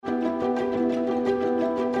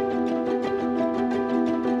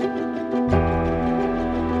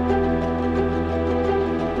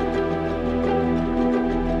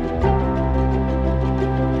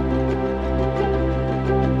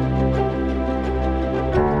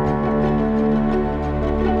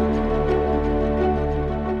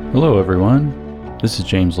Hello, everyone. This is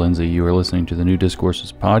James Lindsay. You are listening to the New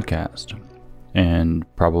Discourses podcast, and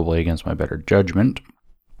probably against my better judgment,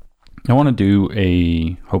 I want to do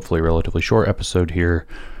a hopefully relatively short episode here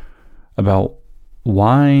about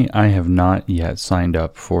why I have not yet signed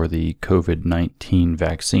up for the COVID-19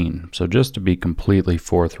 vaccine. So just to be completely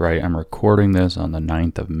forthright, I'm recording this on the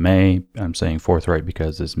 9th of May. I'm saying forthright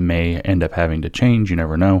because this may end up having to change. You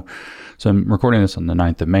never know. So I'm recording this on the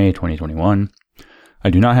 9th of May, 2021. I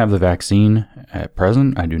do not have the vaccine at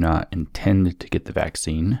present. I do not intend to get the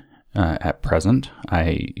vaccine at present.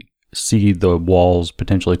 I see the walls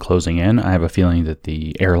potentially closing in. I have a feeling that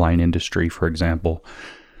the airline industry, for example,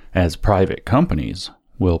 as private companies,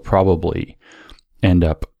 will probably end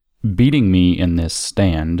up beating me in this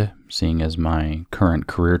stand, seeing as my current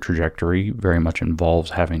career trajectory very much involves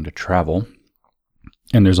having to travel.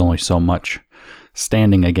 And there's only so much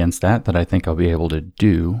standing against that I think I'll be able to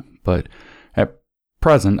do. But at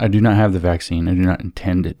present, I do not have the vaccine. I do not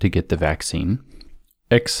intend to get the vaccine,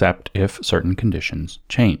 except if certain conditions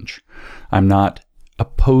change. I'm not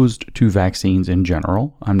opposed to vaccines in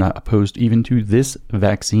general. I'm not opposed even to this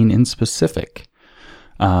vaccine in specific.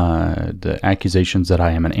 The accusations that I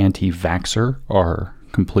am an anti-vaxxer are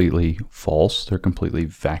completely false. They're completely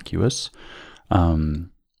vacuous.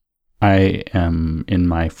 I am in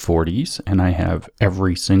my 40s, and I have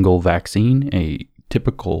every single vaccine a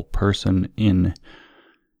typical person in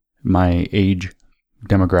my age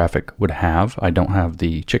demographic would have. I don't have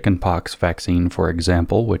the chickenpox vaccine, for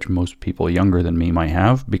example, which most people younger than me might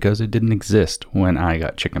have, because it didn't exist when I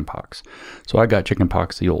got chickenpox. So I got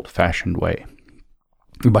chickenpox the old-fashioned way,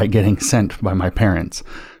 by getting sent by my parents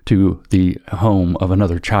to the home of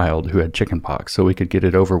another child who had chickenpox so we could get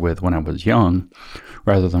it over with when I was young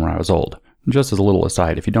rather than when I was old. Just as a little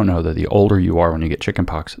aside, if you don't know that the older you are when you get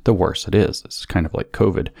chickenpox, the worse it is. This is kind of like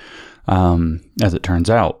COVID, as it turns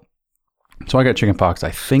out. So I got chickenpox, I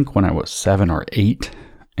think, when I was 7 or 8,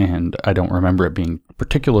 and I don't remember it being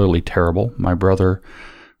particularly terrible. My brother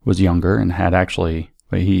was younger and had actually,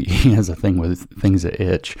 he has a thing with things that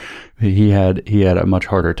itch. He had a much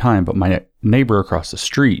harder time, but my neighbor across the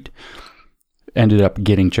street ended up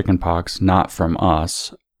getting chickenpox, not from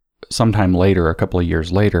us, sometime later, a couple of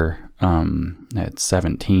years later, at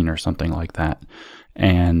 17 or something like that,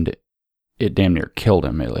 and it damn near killed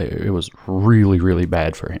him. It was really, really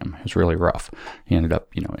bad for him. It was really rough. He ended up,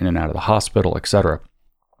 in and out of the hospital, etc.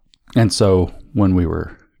 And so when we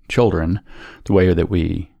were children, the way that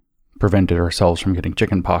we prevented ourselves from getting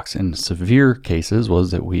chickenpox in severe cases was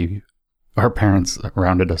that our parents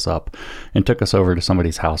rounded us up and took us over to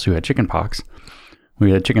somebody's house who had chickenpox. We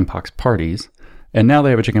had chickenpox parties, and now they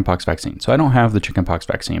have a chickenpox vaccine. So I don't have the chickenpox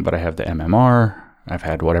vaccine, but I have the MMR. I've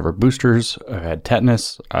had whatever boosters. I've had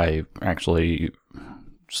tetanus. I actually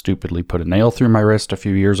stupidly put a nail through my wrist a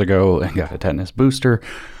few years ago and got a tetanus booster.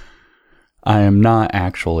 I am not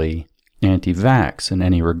actually anti-vax in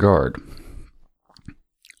any regard.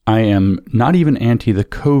 I am not even anti the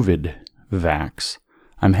COVID vax.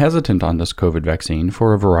 I'm hesitant on this COVID vaccine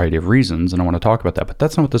for a variety of reasons, and I want to talk about that, but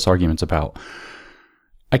that's not what this argument's about.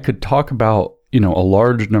 I could talk about a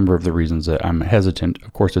large number of the reasons that I'm hesitant.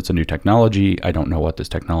 Of course, it's a new technology. I don't know what this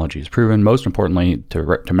technology has proven. Most importantly,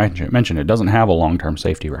 to mention, it doesn't have a long-term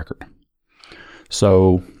safety record.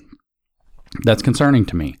 So that's concerning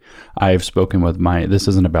to me. I've spoken with this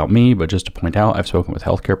isn't about me, but just to point out, I've spoken with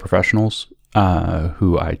healthcare professionals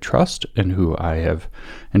who I trust and who I have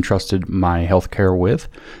entrusted my healthcare with,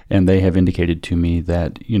 and they have indicated to me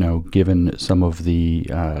that, given some of the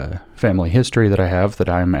family history that I have, that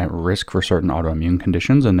I'm at risk for certain autoimmune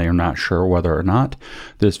conditions, and they are not sure whether or not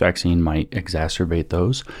this vaccine might exacerbate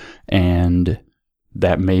those, and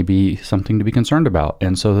that may be something to be concerned about.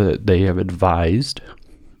 And so that they have advised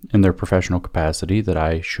in their professional capacity that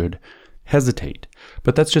I should hesitate.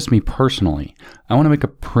 But that's just me personally. I want to make a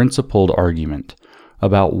principled argument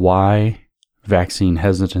about why vaccine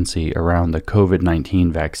hesitancy around the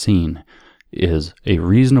COVID-19 vaccine is a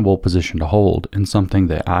reasonable position to hold and something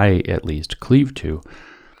that I at least cleave to.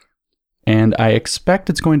 And I expect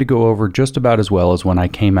it's going to go over just about as well as when I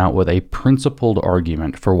came out with a principled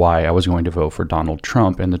argument for why I was going to vote for Donald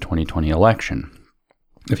Trump in the 2020 election.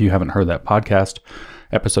 If you haven't heard that podcast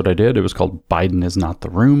episode I did, it was called Biden is Not the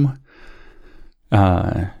Room.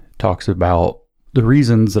 Talks about the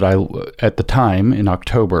reasons that at the time in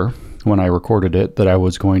October, when I recorded it, that I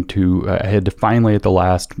was going to, I had to finally at the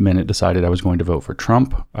last minute decided I was going to vote for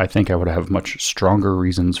Trump. I think I would have much stronger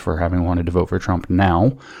reasons for having wanted to vote for Trump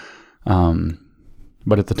now.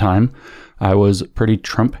 But at the time, I was pretty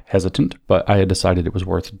Trump hesitant, but I had decided it was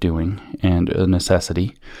worth doing and a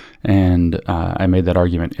necessity. And I made that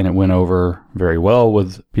argument, and it went over very well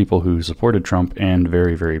with people who supported Trump and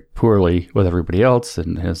very, very poorly with everybody else,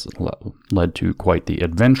 and has led to quite the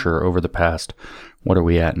adventure over the past, what are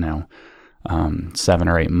we at now, 7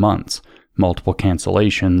 or 8 months. Multiple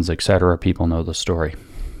cancellations, etc. People know the story.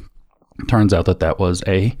 Turns out that was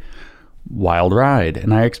a wild ride,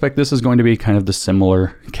 and I expect this is going to be kind of the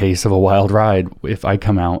similar case of a wild ride if I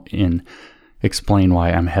come out and explain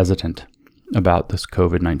why I'm hesitant about this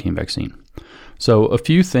COVID-19 vaccine. So a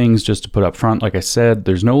few things just to put up front. Like I said,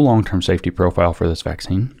 there's no long-term safety profile for this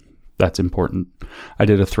vaccine. That's important. I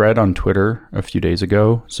did a thread on Twitter a few days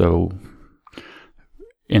ago. So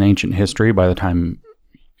in ancient history, by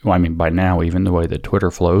now, even the way that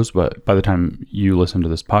Twitter flows, but by the time you listen to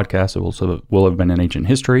this podcast, it will have been in ancient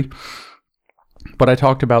history. But I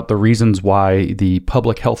talked about the reasons why the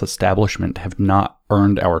public health establishment have not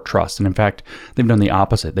earned our trust. And in fact, they've done the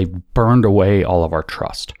opposite. They've burned away all of our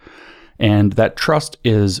trust. And that trust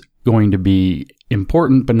is going to be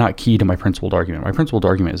important, but not key to my principled argument. My principled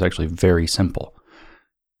argument is actually very simple.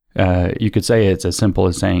 You could say it's as simple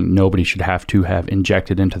as saying nobody should have to have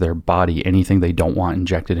injected into their body anything they don't want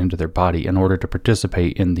injected into their body in order to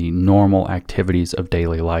participate in the normal activities of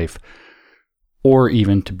daily life, or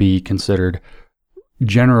even to be considered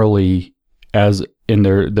generally, as in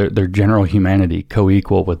their general humanity,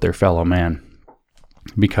 co-equal with their fellow man,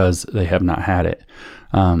 because they have not had it.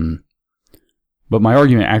 But my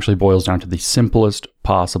argument actually boils down to the simplest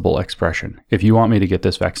possible expression. If you want me to get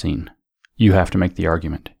this vaccine, you have to make the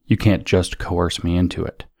argument. You can't just coerce me into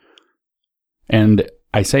it. And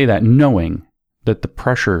I say that knowing that the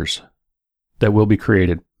pressures that will be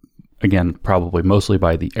created, again, probably mostly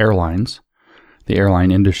by the airlines, the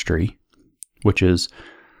airline industry, which is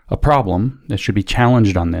a problem that should be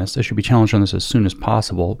challenged on this. It should be challenged on this as soon as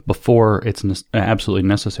possible before it's absolutely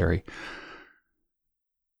necessary.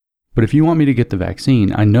 But if you want me to get the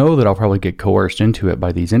vaccine, I know that I'll probably get coerced into it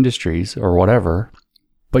by these industries or whatever,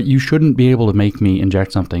 but you shouldn't be able to make me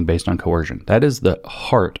inject something based on coercion. That is the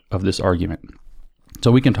heart of this argument.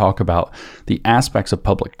 So we can talk about the aspects of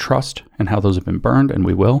public trust and how those have been burned, and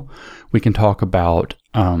we will. We can talk about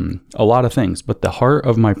a lot of things, but the heart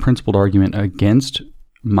of my principled argument against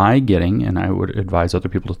my getting, and I would advise other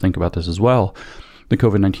people to think about this as well, the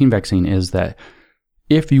COVID-19 vaccine is that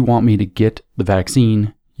if you want me to get the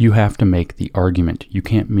vaccine, you have to make the argument. You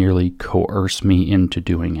can't merely coerce me into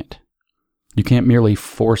doing it. You can't merely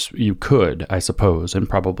force, you could, I suppose, and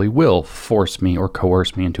probably will force me or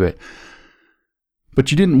coerce me into it.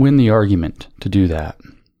 But you didn't win the argument to do that.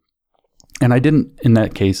 And I didn't, in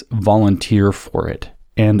that case, volunteer for it.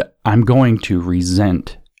 And I'm going to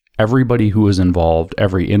resent everybody who is involved,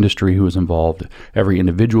 every industry who is involved, every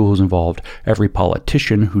individual who's involved, every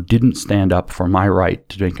politician who didn't stand up for my right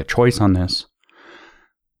to make a choice on this,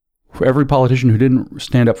 for every politician who didn't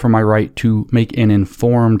stand up for my right to make an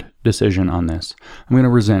informed decision on this. I'm going to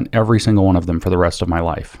resent every single one of them for the rest of my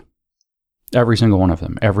life. Every single one of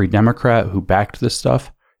them. Every Democrat who backed this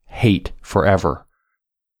stuff, hate forever.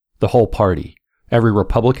 The whole party. Every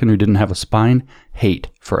Republican who didn't have a spine, hate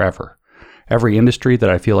forever. Every industry that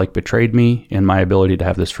I feel like betrayed me in my ability to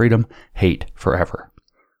have this freedom, hate forever.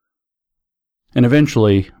 And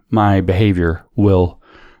eventually, my behavior will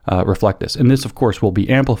reflect this. And this, of course, will be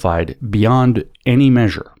amplified beyond any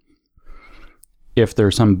measure if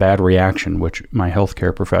there's some bad reaction, which my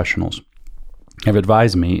healthcare professionals have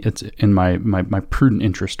advised me it's in my prudent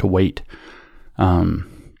interest to wait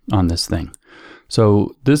on this thing.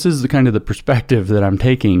 So this is the kind of the perspective that I'm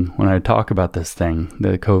taking when I talk about this thing,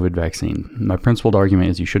 the COVID vaccine. My principled argument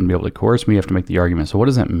is you shouldn't be able to coerce me. You have to make the argument. So what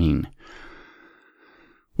does that mean?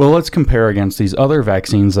 Well, let's compare against these other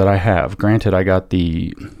vaccines that I have. Granted, I got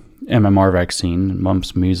the MMR vaccine,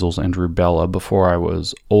 mumps, measles, and rubella, before I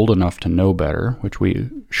was old enough to know better, which we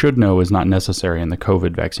should know is not necessary in the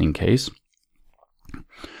COVID vaccine case.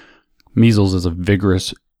 Measles is a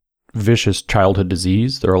vicious childhood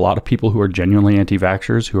disease. There are a lot of people who are genuinely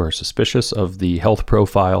anti-vaxxers who are suspicious of the health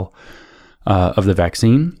profile of the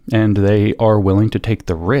vaccine, and they are willing to take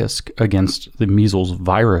the risk against the measles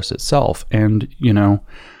virus itself. And,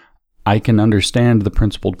 I can understand the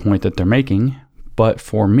principled point that they're making, but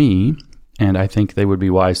for me, and I think they would be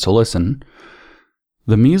wise to listen,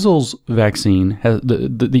 the measles vaccine,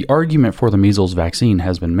 the argument for the measles vaccine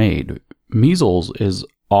has been made. Measles is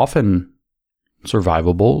often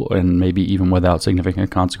survivable and maybe even without significant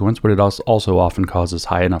consequence, but it also often causes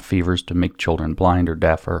high enough fevers to make children blind or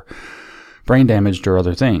deaf or brain damaged or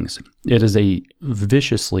other things. It is a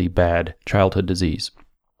viciously bad childhood disease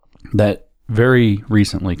that very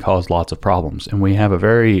recently caused lots of problems. And we have a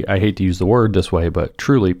very, I hate to use the word this way, but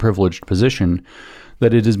truly privileged position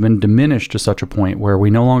that it has been diminished to such a point where we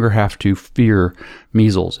no longer have to fear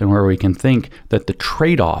measles, and where we can think that the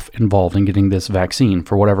trade-off involved in getting this vaccine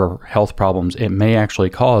for whatever health problems it may actually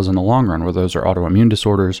cause in the long run, whether those are autoimmune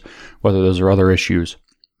disorders, whether those are other issues,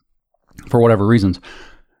 for whatever reasons,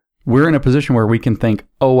 we're in a position where we can think,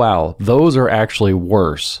 oh wow, those are actually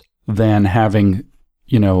worse than having,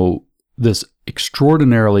 this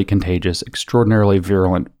extraordinarily contagious, extraordinarily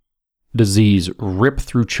virulent disease rip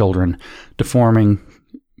through children, deforming,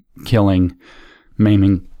 killing,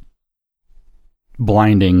 maiming,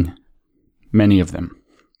 blinding many of them.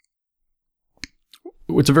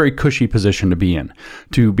 It's a very cushy position to be in,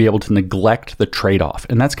 to be able to neglect the trade-off.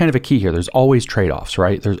 And that's kind of a key here. There's always trade-offs,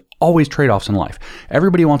 right? There's always trade-offs in life.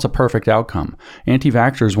 Everybody wants a perfect outcome.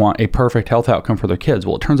 Anti-vaxxers want a perfect health outcome for their kids.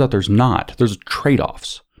 Well, it turns out there's not. There's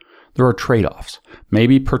trade-offs. There are trade-offs.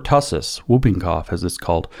 Maybe pertussis, whooping cough as it's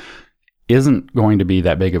called, isn't going to be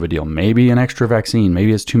that big of a deal. Maybe an extra vaccine,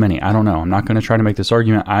 maybe it's too many. I don't know. I'm not going to try to make this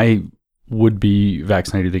argument. I would be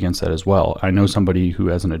vaccinated against that as well. I know somebody who,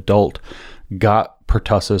 as an adult, got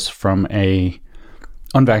pertussis from a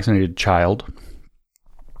unvaccinated child,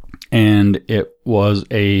 and it was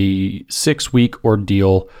a 6-week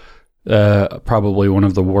ordeal, probably one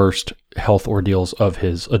of the worst health ordeals of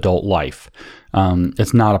his adult life.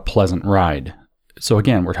 It's not a pleasant ride. So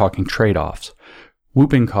again, we're talking trade-offs.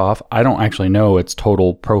 Whooping cough, I don't actually know its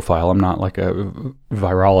total profile. I'm not like a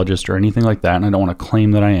virologist or anything like that, and I don't want to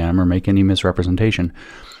claim that I am or make any misrepresentation.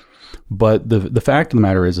 But the fact of the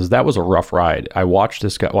matter is that was a rough ride. I watched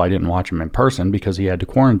this guy. Well, I didn't watch him in person because he had to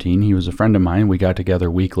quarantine. He was a friend of mine. We got together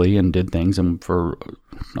weekly and did things, and for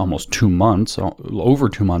almost 2 months, over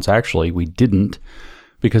 2 months actually, we didn't,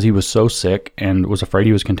 because he was so sick and was afraid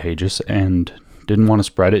he was contagious and didn't want to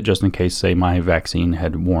spread it just in case, say, my vaccine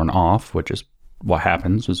had worn off, which is what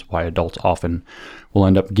happens, is why adults often will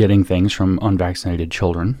end up getting things from unvaccinated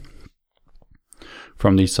children,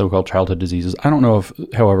 from these so-called childhood diseases. I don't know if,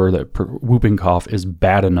 however, that whooping cough is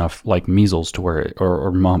bad enough like measles to where,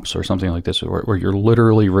 or mumps or something like this, where you're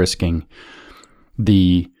literally risking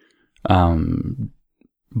the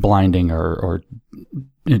blinding or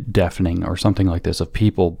deafening or something like this of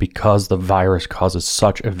people because the virus causes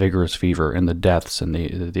such a vigorous fever, and the deaths and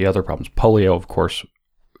the other problems. Polio, of course,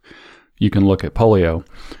 you can look at polio.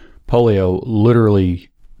 Polio literally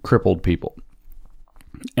crippled people.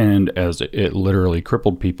 And as it literally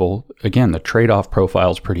crippled people, again, the trade-off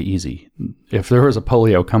profile is pretty easy. If there was a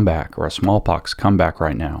polio comeback or a smallpox comeback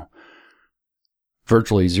right now,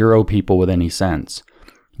 virtually zero people with any sense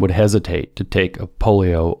would hesitate to take a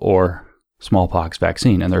polio or smallpox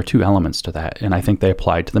vaccine. And there are two elements to that, and I think they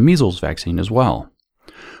apply to the measles vaccine as well.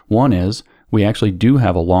 One is, we actually do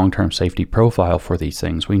have a long-term safety profile for these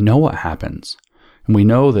things. We know what happens, and we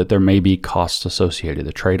know that there may be costs associated.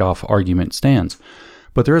 The trade-off argument stands.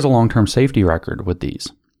 But there is a long-term safety record with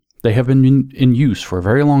these. They have been in use for a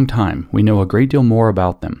very long time. We know a great deal more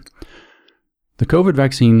about them. The COVID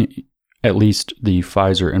vaccine, at least the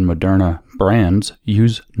Pfizer and Moderna brands,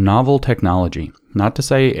 use novel technology. Not to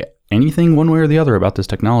say anything one way or the other about this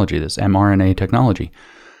technology, this mRNA technology,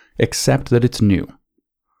 except that it's new.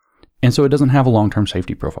 And so it doesn't have a long-term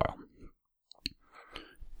safety profile.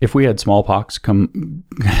 If we had smallpox come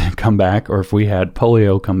back, or if we had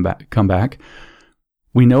polio come back,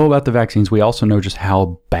 we know about the vaccines. We also know just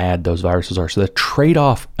how bad those viruses are. So the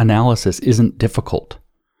trade-off analysis isn't difficult.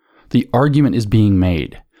 The argument is being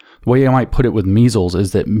made. The way I might put it with measles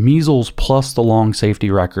is that measles plus the long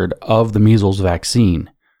safety record of the measles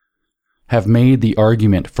vaccine have made the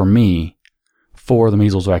argument for me for the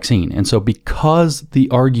measles vaccine. And so because the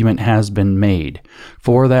argument has been made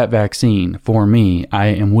for that vaccine, for me, I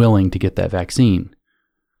am willing to get that vaccine.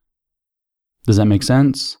 Does that make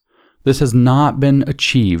sense? This has not been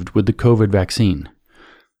achieved with the COVID vaccine.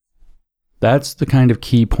 That's the kind of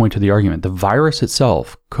key point to the argument. The virus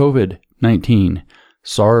itself, COVID-19,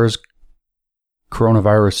 SARS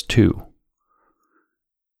coronavirus 2,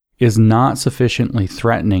 is not sufficiently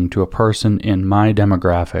threatening to a person in my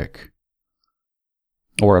demographic,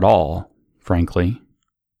 or at all, frankly.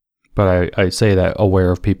 But I say that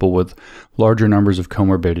aware of people with larger numbers of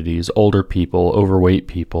comorbidities, older people, overweight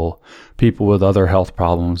people, people with other health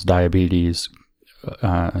problems, diabetes,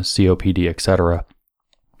 COPD, etc.,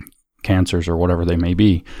 cancers or whatever they may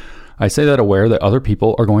be. I say that aware that other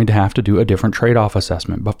people are going to have to do a different trade-off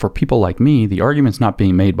assessment. But for people like me, the argument's not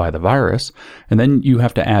being made by the virus. And then you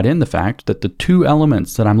have to add in the fact that the two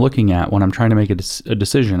elements that I'm looking at when I'm trying to make a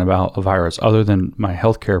decision about a virus, other than my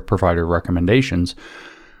healthcare provider recommendations,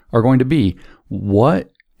 are going to be,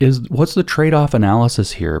 what what's the trade-off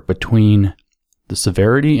analysis here between the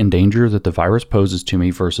severity and danger that the virus poses to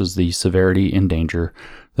me versus the severity and danger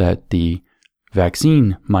that the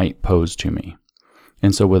vaccine might pose to me?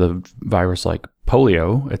 And so with a virus like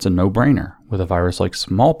polio, it's a no-brainer. With a virus like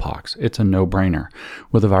smallpox, it's a no-brainer.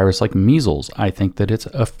 With a virus like measles, I think that it's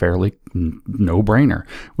a fairly no-brainer.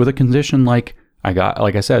 With a condition like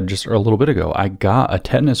I said just a little bit ago, I got a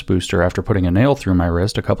tetanus booster after putting a nail through my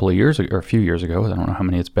wrist a couple of years ago, or a few years ago. I don't know how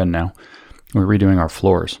many it's been now. We're redoing our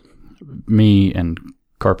floors. Me and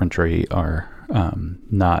carpentry are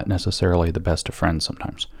not necessarily the best of friends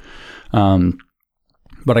sometimes.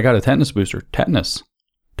 But I got a tetanus booster. Tetanus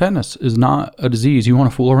is not a disease you want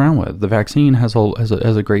to fool around with. The vaccine has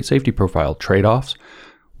a great safety profile. Trade-offs.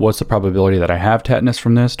 What's the probability that I have tetanus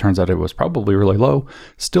from this? Turns out it was probably really low.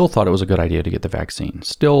 Still thought it was a good idea to get the vaccine.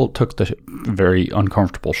 Still took the very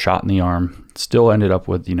uncomfortable shot in the arm. Still ended up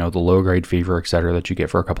with, the low-grade fever, et cetera, that you get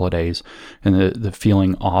for a couple of days. And the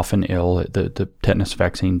feeling off and ill the tetanus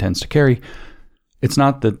vaccine tends to carry. It's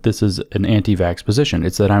not that this is an anti-vax position.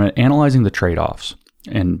 It's that I'm analyzing the trade-offs.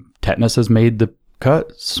 And tetanus has made the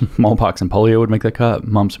cut. Smallpox and polio would make the cut.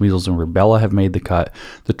 Mumps, measles, and rubella have made the cut.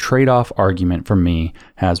 The trade-off argument for me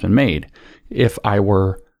has been made. If I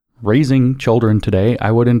were raising children today,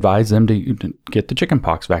 I would advise them to get the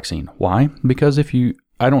chickenpox vaccine. Why? Because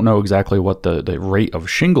I don't know exactly what the rate of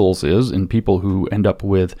shingles is in people who end up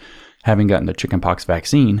with having gotten the chickenpox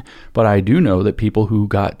vaccine, but I do know that people who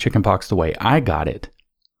got chickenpox the way I got it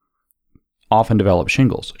often develop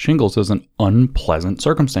shingles. Shingles is an unpleasant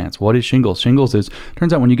circumstance. What is shingles? Shingles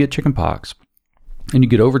turns out when you get chickenpox and you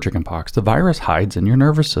get over chickenpox, the virus hides in your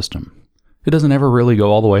nervous system. It doesn't ever really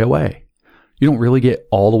go all the way away. You don't really get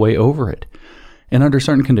all the way over it. And under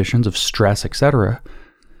certain conditions of stress, etc.,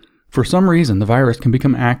 for some reason, the virus can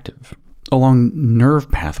become active along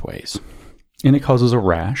nerve pathways, and it causes a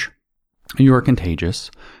rash. You are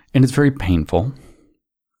contagious, and it's very painful.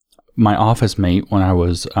 My office mate, when I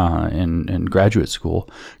was in graduate school,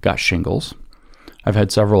 got shingles. I've had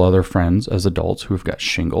several other friends as adults who have got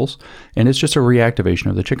shingles, and it's just a reactivation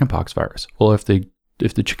of the chickenpox virus. Well, if the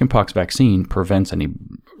chickenpox vaccine prevents any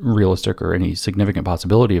realistic or any significant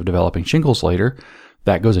possibility of developing shingles later,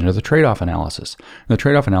 that goes into the trade-off analysis. And the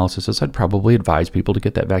trade-off analysis is I'd probably advise people to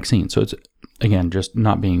get that vaccine. So it's, again, just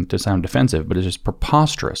not being to sound defensive, but it's just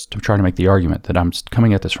preposterous to try to make the argument that I'm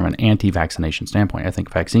coming at this from an anti-vaccination standpoint. I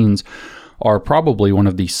think vaccines are probably one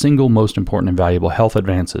of the single most important and valuable health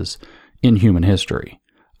advances in human history.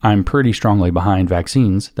 I'm pretty strongly behind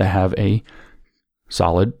vaccines that have a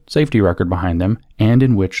solid safety record behind them and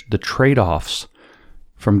in which the trade-offs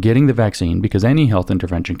from getting the vaccine, because any health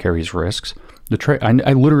intervention carries risks. I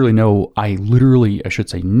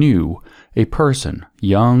knew a person,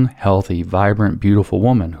 young, healthy, vibrant, beautiful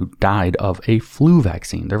woman who died of a flu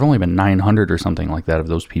vaccine. There have only been 900 or something like that of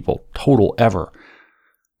those people total ever.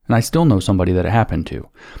 And I still know somebody that it happened to.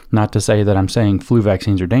 Not to say that I'm saying flu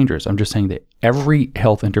vaccines are dangerous. I'm just saying that every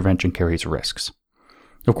health intervention carries risks.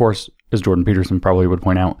 Of course, as Jordan Peterson probably would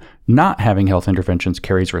point out, not having health interventions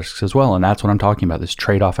carries risks as well. And that's what I'm talking about, this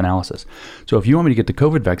trade-off analysis. So if you want me to get the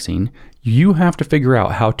COVID vaccine, you have to figure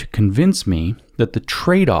out how to convince me that the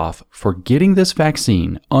trade-off for getting this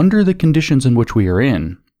vaccine under the conditions in which we are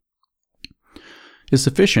in is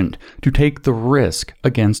sufficient to take the risk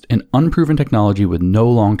against an unproven technology with no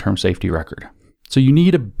long-term safety record. So you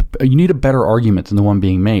need a better argument than the one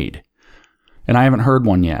being made. And I haven't heard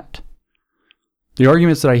one yet. The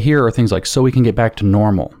arguments that I hear are things like, so we can get back to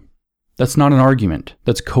normal. That's not an argument.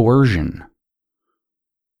 That's coercion.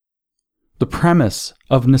 The premise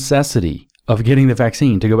of necessity of getting the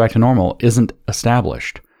vaccine to go back to normal isn't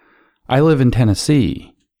established. I live in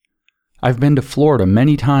Tennessee. I've been to Florida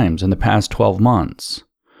many times in the past 12 months.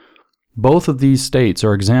 Both of these states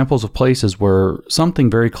are examples of places where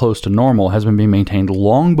something very close to normal has been being maintained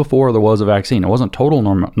long before there was a vaccine. It wasn't total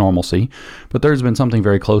normalcy, but there's been something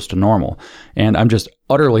very close to normal. And I'm just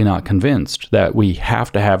utterly not convinced that we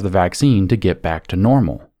have to have the vaccine to get back to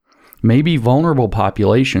normal. Maybe vulnerable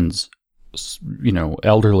populations,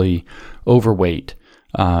 elderly, overweight,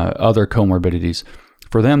 other comorbidities,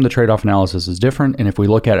 for them, the trade-off analysis is different, and if we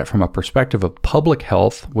look at it from a perspective of public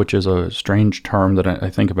health, which is a strange term that I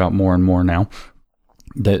think about more and more now,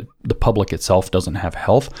 that the public itself doesn't have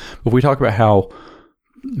health. If we talk about how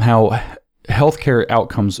healthcare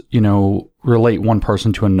outcomes, relate one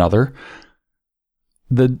person to another,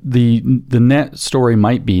 the net story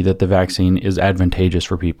might be that the vaccine is advantageous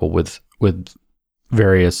for people with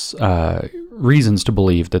various reasons to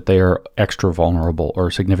believe that they are extra vulnerable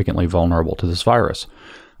or significantly vulnerable to this virus.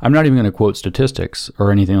 I'm not even going to quote statistics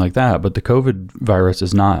or anything like that, but the COVID virus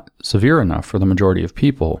is not severe enough for the majority of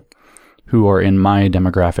people who are in my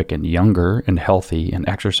demographic and younger and healthy and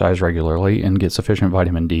exercise regularly and get sufficient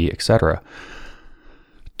vitamin D, etc.,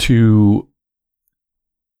 to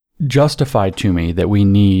justify to me that we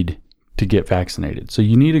need to get vaccinated. So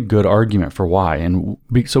you need a good argument for why. And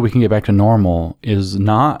so we can get back to normal is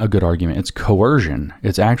not a good argument. It's coercion.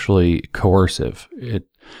 It's actually coercive.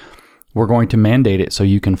 We're going to mandate it so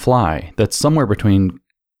you can fly. That's somewhere between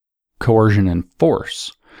coercion and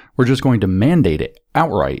force. We're just going to mandate it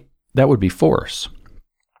outright. That would be force.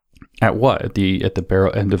 At what? At the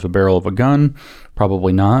end of the barrel of a gun?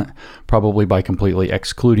 Probably not. Probably by completely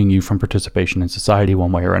excluding you from participation in society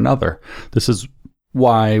one way or another. This is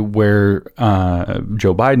why where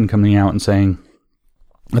Joe Biden coming out and saying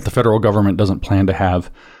that the federal government doesn't plan to have,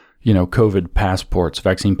 COVID passports,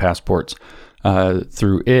 vaccine passports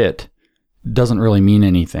through it, doesn't really mean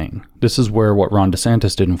anything. This is where what Ron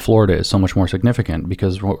DeSantis did in Florida is so much more significant,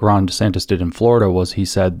 because what Ron DeSantis did in Florida was he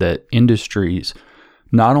said that industries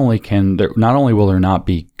not only will there not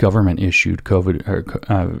be government issued COVID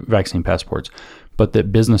or vaccine passports, but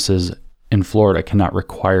that businesses in Florida cannot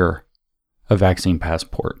require a vaccine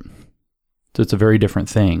passport. So it's a very different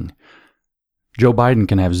thing. Joe Biden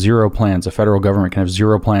can have zero plans. The federal government can have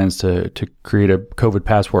zero plans to create a COVID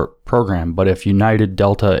passport program. But if United,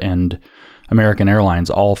 Delta, and American Airlines,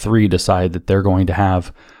 all three decide that they're going to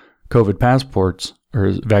have COVID passports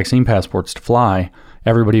or vaccine passports to fly,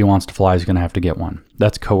 everybody who wants to fly is going to have to get one.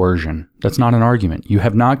 That's coercion. That's not an argument. You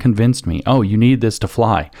have not convinced me, oh, you need this to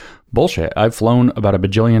fly. Bullshit. I've flown about a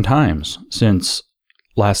bajillion times since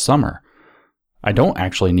last summer. I don't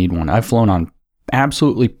actually need one. I've flown on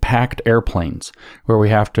absolutely packed airplanes where we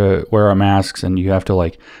have to wear our masks, and you have to,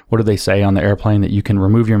 what do they say on the airplane? That you can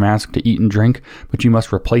remove your mask to eat and drink, but you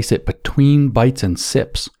must replace it between bites and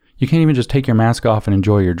sips. You can't even just take your mask off and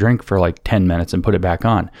enjoy your drink for 10 minutes and put it back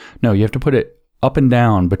on. No, you have to put it up and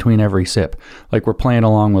down between every sip. We're playing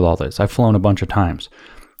along with all this. I've flown a bunch of times.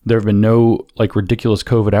 There have been no ridiculous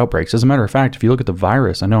COVID outbreaks. As a matter of fact, if you look at the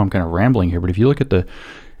virus, I know I'm kind of rambling here, but if you look at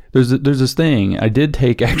there's this thing. I did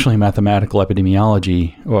take actually mathematical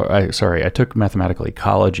epidemiology, I took mathematical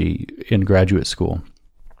ecology in graduate school.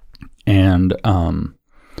 And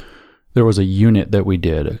there was a unit that we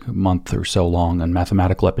did a month or so long on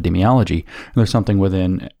mathematical epidemiology. And there's something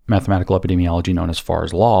within mathematical epidemiology known as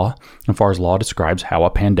Farr's Law. And Farr's Law describes how a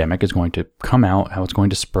pandemic is going to come out, how it's going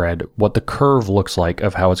to spread, what the curve looks like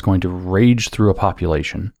of how it's going to rage through a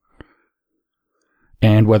population.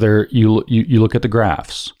 And whether you look at the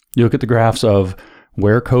graphs. You look at the graphs of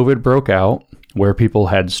where COVID broke out, where people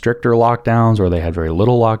had stricter lockdowns, or they had very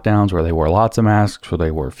little lockdowns, where they wore lots of masks, where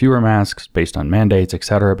they wore fewer masks based on mandates,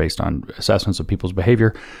 etc., based on assessments of people's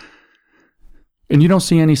behavior. And you don't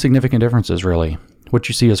see any significant differences, really. What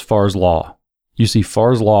you see is Farr's Law. You see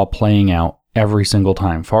Farr's Law playing out every single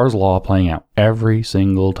time. Farr's Law playing out every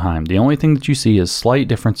single time. The only thing that you see is slight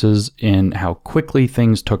differences in how quickly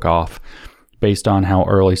things took off based on how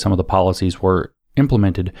early some of the policies were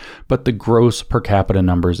implemented, but the gross per capita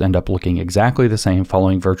numbers end up looking exactly the same,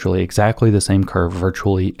 following virtually exactly the same curve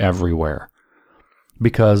virtually everywhere.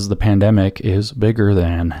 Because the pandemic is bigger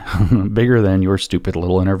than your stupid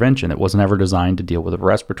little intervention. It wasn't ever designed to deal with a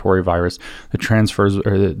respiratory virus that transfers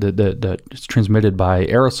or that's transmitted by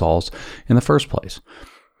aerosols in the first place.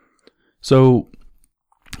 So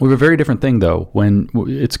we have a very different thing, though, when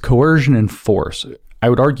it's coercion and force. I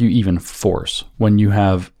would argue even force when you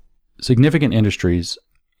have significant industries,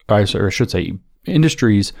 or I should say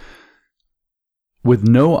industries with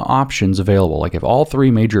no options available. If all three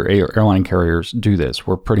major airline carriers do this,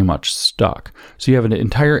 we're pretty much stuck. So you have an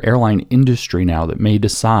entire airline industry now that may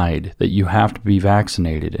decide that you have to be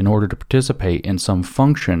vaccinated in order to participate in some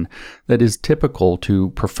function that is typical to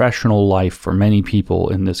professional life for many people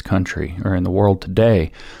in this country or in the world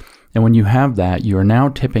today. And when you have that, you are now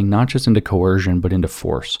tipping not just into coercion, but into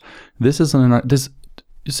force.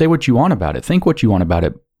 Say what you want about it. Think what you want about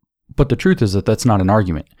it. But the truth is that that's not an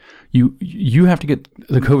argument. You have to get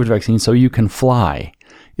the COVID vaccine so you can fly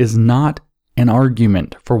is not an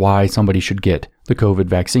argument for why somebody should get the COVID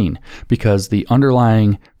vaccine, because the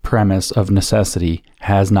underlying premise of necessity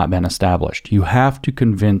has not been established. You have to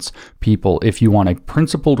convince people, if you want a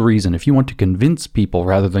principled reason, if you want to convince people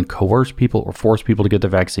rather than coerce people or force people to get the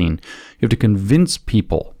vaccine, you have to convince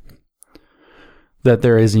people that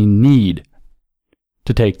there is a need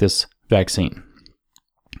to take this vaccine.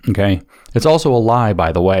 Okay? It's also a lie,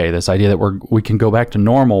 by the way, this idea that we can go back to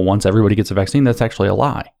normal once everybody gets a vaccine. That's actually a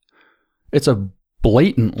lie. It's a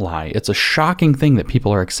blatant lie. It's a shocking thing that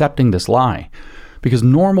people are accepting this lie, because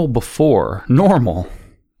normal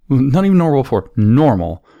not even normal before,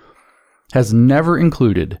 normal, has never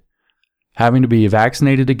included having to be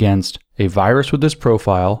vaccinated against a virus with this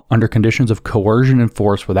profile under conditions of coercion and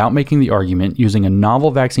force without making the argument, using a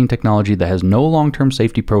novel vaccine technology that has no long-term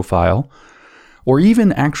safety profile, or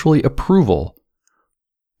even actually approval,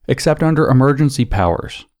 except under emergency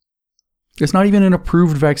powers. It's not even an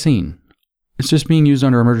approved vaccine. It's just being used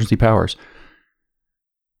under emergency powers.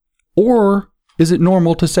 Or is it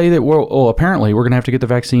normal to say that, well, apparently we're going to have to get the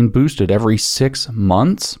vaccine boosted every 6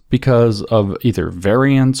 months because of either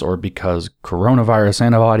variants or because coronavirus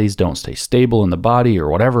antibodies don't stay stable in the body or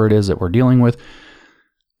whatever it is that we're dealing with?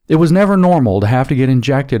 It was never normal to have to get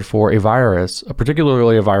injected for a virus,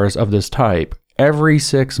 particularly a virus of this type, every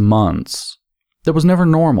 6 months. That was never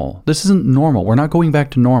normal. This isn't normal. We're not going back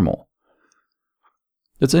to normal.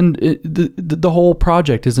 The whole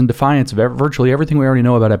project is in defiance of virtually everything we already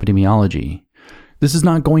know about epidemiology. This is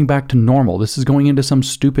not going back to normal. This is going into some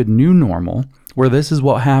stupid new normal where this is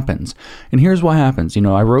what happens. And here's what happens.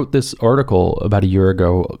 I wrote this article about a year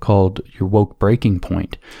ago called Your Woke Breaking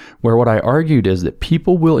Point, where what I argued is that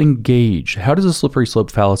people will engage. How does a slippery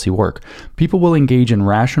slope fallacy work? People will engage in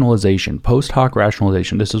rationalization, post hoc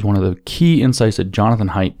rationalization. This is one of the key insights that Jonathan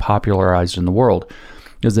Haidt popularized in the world,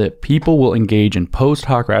 is that people will engage in post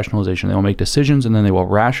hoc rationalization. They will make decisions and then they will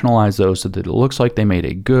rationalize those so that it looks like they made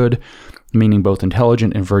a good, meaning both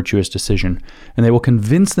intelligent and virtuous decision. And they will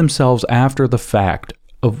convince themselves after the fact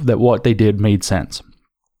of that what they did made sense.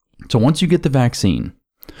 So once you get the vaccine,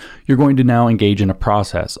 you're going to now engage in a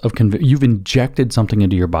process of you've injected something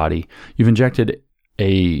into your body. You've injected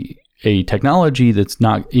a technology that's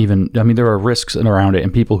not even, there are risks around it,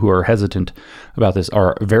 and people who are hesitant about this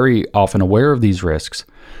are very often aware of these risks,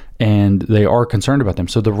 and they are concerned about them.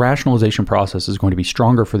 So the rationalization process is going to be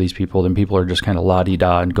stronger for these people than people are just kind of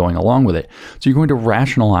la-di-da and going along with it. So you're going to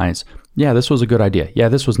rationalize, yeah, this was a good idea. Yeah,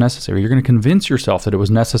 this was necessary. You're going to convince yourself that it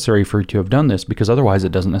was necessary for you to have done this, because otherwise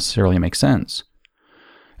it doesn't necessarily make sense.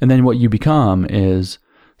 And then what you become is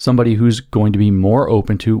somebody who's going to be more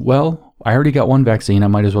open to, well, I already got one vaccine. I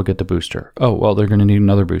might as well get the booster. Oh, well, they're going to need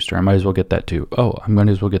another booster. I might as well get that too. Oh, I might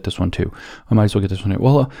as well get this one too. I might as well get this one too.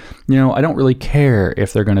 Well, I don't really care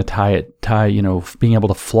if they're going to tie being able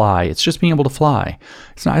to fly. It's just being able to fly.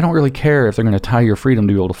 I don't really care if they're going to tie your freedom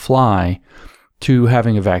to be able to fly to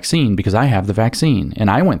having a vaccine, because I have the vaccine and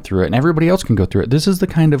I went through it and everybody else can go through it. This is the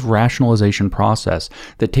kind of rationalization process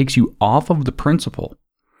that takes you off of the principle.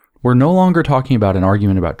 We're no longer talking about an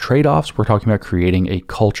argument about trade-offs. We're talking about creating a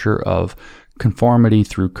culture of conformity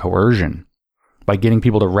through coercion by getting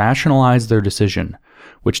people to rationalize their decision,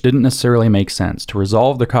 which didn't necessarily make sense, to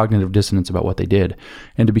resolve their cognitive dissonance about what they did,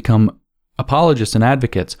 and to become apologists and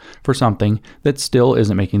advocates for something that still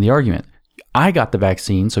isn't making the argument. I got the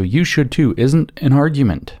vaccine, so you should too, isn't an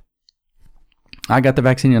argument. I got the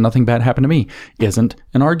vaccine and nothing bad happened to me, isn't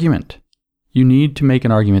an argument. You need to make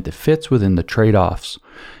an argument that fits within the trade-offs.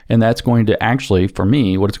 And that's going to actually, for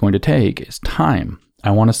me, what it's going to take is time.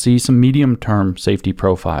 I want to see some medium-term safety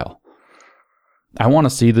profile. I want to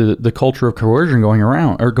see the culture of coercion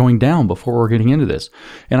going down before we're getting into this.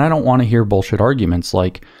 And I don't want to hear bullshit arguments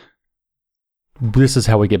like, this is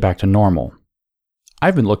how we get back to normal.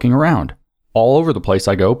 I've been looking around. All over the place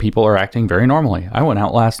I go, people are acting very normally. I went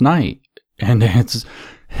out last night, and it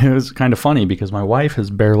was kind of funny because my wife has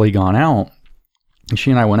barely gone out.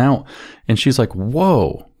 She and I went out, and she's like,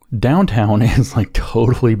 whoa, downtown is like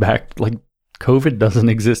totally back. Like, COVID doesn't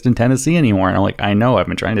exist in Tennessee anymore. And I'm like, I know, I've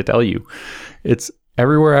been trying to tell you. It's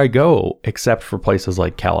everywhere I go, except for places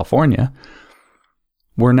like California.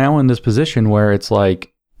 We're now in this position where it's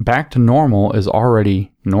like back to normal is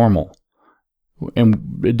already normal.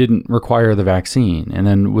 And it didn't require the vaccine. And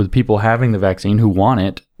then with people having the vaccine who want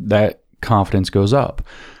it, that confidence goes up.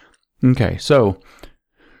 Okay, so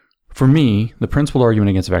for me, the principled argument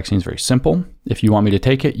against the vaccine is very simple. If you want me to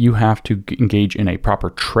take it, you have to engage in a proper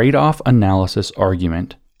trade-off analysis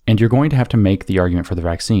argument, and you're going to have to make the argument for the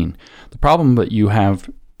vaccine. The problem that you have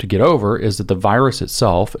to get over is that the virus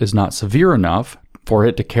itself is not severe enough for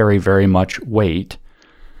it to carry very much weight.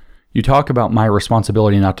 You talk about my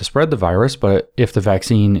responsibility not to spread the virus, but if the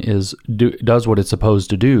vaccine does what it's supposed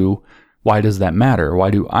to do, why does that matter?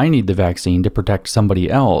 Why do I need the vaccine to protect somebody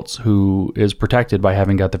else who is protected by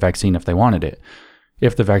having got the vaccine if they wanted it?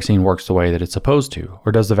 If the vaccine works the way that it's supposed to,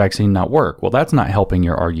 or does the vaccine not work? Well, that's not helping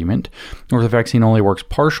your argument. Or if the vaccine only works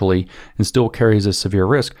partially and still carries a severe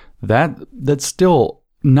risk, that's still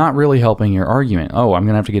not really helping your argument. Oh, I'm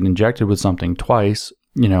going to have to get injected with something twice,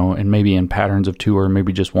 and maybe in patterns of 2 or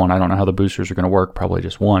maybe just 1. I don't know how the boosters are going to work, probably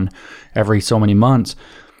just 1 every so many months,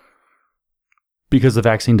 because the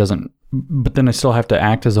vaccine doesn't but then I still have to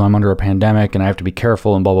act as though I'm under a pandemic and I have to be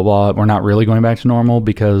careful and blah, blah, blah. We're not really going back to normal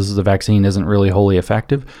because the vaccine isn't really wholly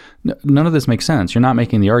effective. None of this makes sense. You're not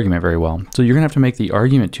making the argument very well. So you're going to have to make the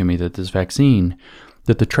argument to me that this vaccine,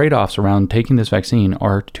 that the trade-offs around taking this vaccine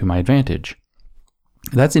are to my advantage.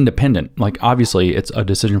 That's independent. Like, obviously, it's a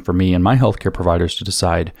decision for me and my healthcare providers to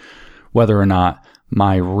decide whether or not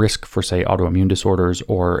my risk for, say, autoimmune disorders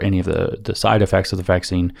or any of the side effects of the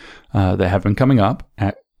vaccine that have been coming up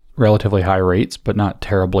at relatively high rates, but not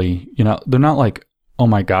terribly, they're not like, oh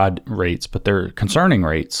my God rates, but they're concerning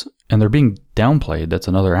rates and they're being downplayed. That's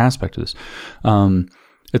another aspect of this.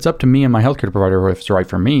 It's up to me and my healthcare provider if it's right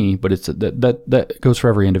for me, but it's that goes for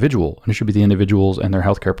every individual, and it should be the individuals and their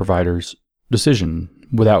healthcare providers' decision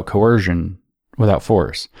without coercion, without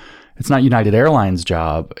force. It's not United Airlines'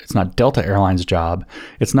 job. It's not Delta Airlines' job.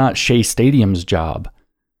 It's not Shea Stadium's job.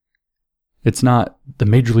 It's not the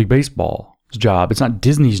Major League Baseball's job. It's not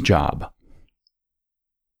Disney's job.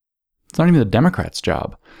 It's not even the Democrats'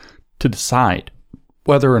 job to decide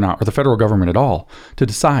whether or not, or the federal government at all, to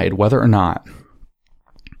decide whether or not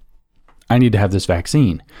I need to have this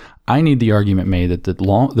vaccine. I need the argument made that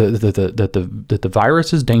the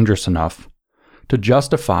virus is dangerous enough to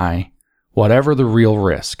justify whatever the real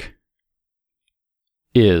risk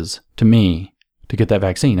is to me to get that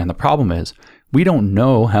vaccine. And the problem is, we don't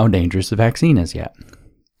know how dangerous the vaccine is yet.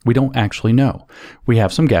 We don't actually know. We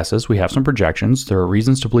have some guesses. We have some projections. There are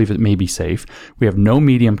reasons to believe it may be safe. We have no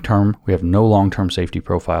medium-term. We have no long-term safety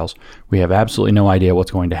profiles. We have absolutely no idea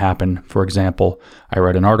what's going to happen. For example, I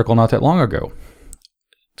read an article not that long ago.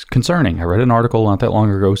 It's concerning. I read an article not that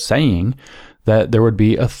long ago saying that there would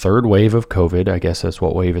be a third wave of COVID. I guess that's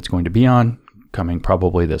what wave it's going to be on, coming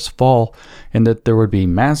probably this fall, and that there would be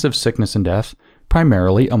massive sickness and death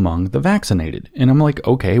primarily among the vaccinated. And I'm like,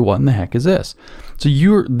 okay, what in the heck is this? So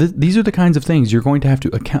these are the kinds of things you're going to have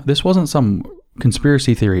to account. This wasn't some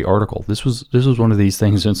conspiracy theory article. This was one of these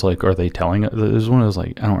things. It's like, are they telling? This is one of those,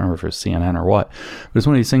 like, I don't remember if it's CNN or what, but it's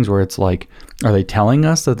one of these things where it's like, are they telling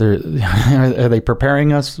us that are they preparing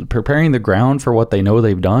the ground for what they know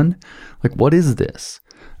they've done? Like, what is this?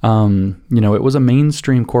 It was a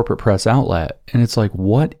mainstream corporate press outlet, and it's like,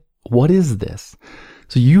 what is this?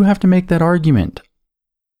 So you have to make that argument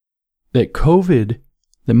that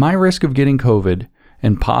my risk of getting COVID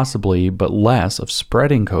and possibly, but less, of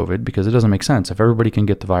spreading COVID, because it doesn't make sense. If everybody can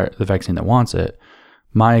get the vaccine that wants it,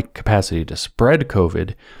 my capacity to spread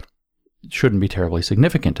COVID shouldn't be terribly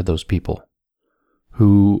significant to those people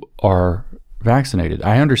who are vaccinated.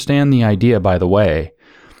 I understand the idea, by the way,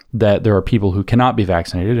 that there are people who cannot be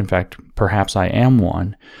vaccinated. In fact, perhaps I am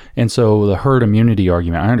one. And so the herd immunity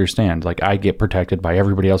argument, I understand, like, I get protected by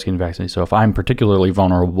everybody else getting vaccinated. So if I'm particularly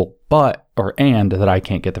vulnerable, and that I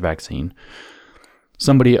can't get the vaccine,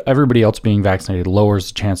 everybody else being vaccinated lowers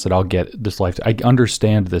the chance that I'll get this life. I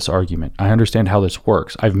understand this argument. I understand how this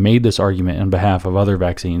works. I've made this argument on behalf of other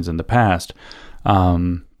vaccines in the past.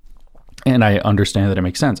 And I understand that it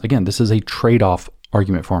makes sense. Again, this is a trade-off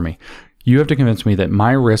argument for me. You have to convince me that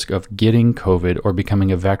my risk of getting COVID or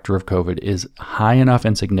becoming a vector of COVID is high enough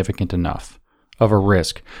and significant enough of a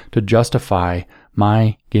risk to justify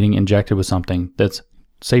my getting injected with something that's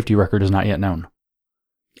safety record is not yet known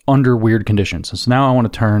under weird conditions. And so now I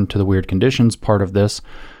want to turn to the weird conditions part of this,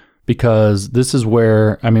 because this is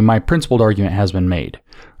where, my principled argument has been made.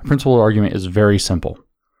 My principled argument is very simple.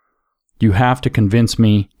 You have to convince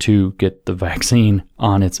me to get the vaccine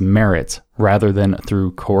on its merits rather than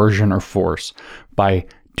through coercion or force, by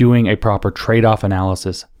doing a proper trade-off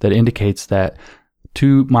analysis that indicates that,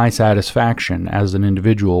 to my satisfaction as an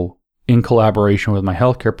individual, in collaboration with my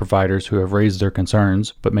healthcare providers who have raised their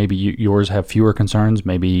concerns, but maybe yours have fewer concerns,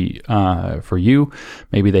 maybe for you,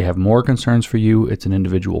 maybe they have more concerns for you. It's an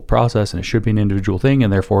individual process and it should be an individual thing,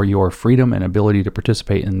 and therefore your freedom and ability to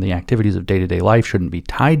participate in the activities of day-to-day life shouldn't be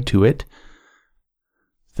tied to it,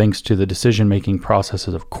 thanks to the decision-making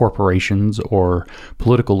processes of corporations or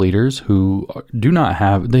political leaders who do not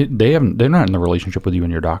have, they're not in the relationship with you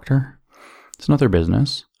and your doctor. It's not their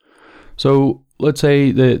business. So let's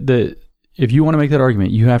say that if you want to make that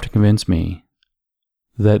argument, you have to convince me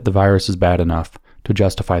that the virus is bad enough to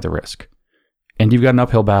justify the risk. And you've got an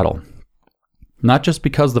uphill battle. Not just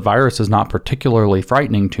because the virus is not particularly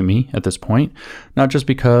frightening to me at this point, not just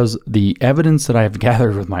because the evidence that I have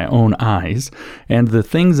gathered with my own eyes and the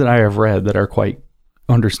things that I have read that are quite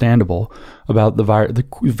understandable about the virus, the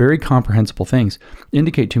very comprehensible things,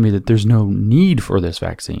 indicate to me that there's no need for this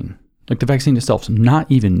vaccine. Like, the vaccine itself is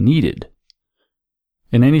not even needed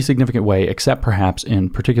in any significant way, except perhaps in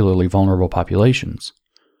particularly vulnerable populations.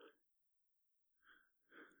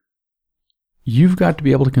 You've got to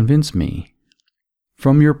be able to convince me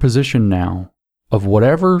from your position now of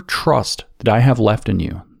whatever trust that I have left in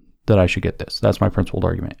you that I should get this. That's my principled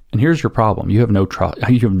argument. And here's your problem. You have no trust.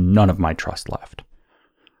 You have none of my trust left.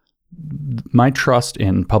 My trust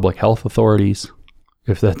in public health authorities,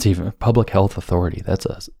 if that's even a public health authority,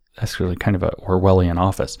 that's really kind of a Orwellian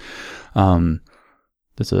office.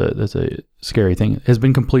 That's a scary thing. Has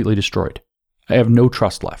been completely destroyed. I have no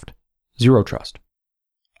trust left. Zero trust.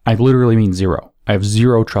 I literally mean zero. I have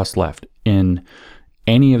zero trust left in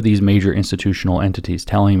any of these major institutional entities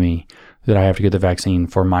telling me that I have to get the vaccine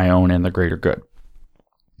for my own and the greater good.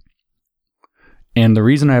 And the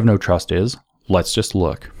reason I have no trust is, let's just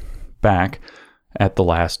look back at the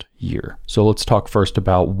last year. So let's talk first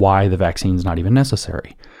about why the vaccine is not even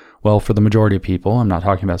necessary. Well, for the majority of people, I'm not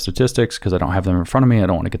talking about statistics because I don't have them in front of me. I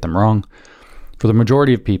don't want to get them wrong. For the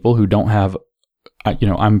majority of people who don't have,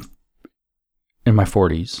 I'm in my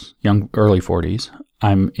 40s, early 40s.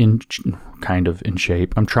 I'm kind of in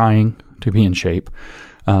shape. I'm trying to be in shape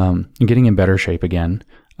and getting in better shape again.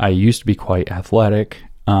 I used to be quite athletic.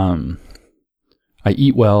 I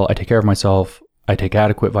eat well. I take care of myself. I take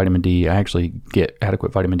adequate vitamin D. I actually get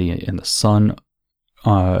adequate vitamin D in the sun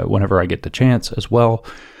whenever I get the chance as well.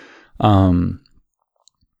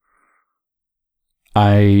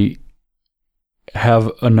 I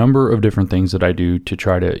have a number of different things that I do to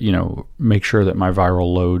try to, make sure that my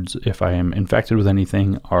viral loads, if I am infected with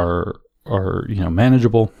anything, are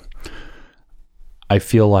manageable. I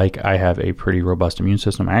feel like I have a pretty robust immune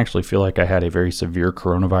system. I actually feel like I had a very severe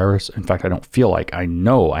coronavirus. In fact, I don't feel like, I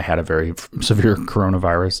know I had a very severe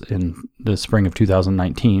coronavirus in the spring of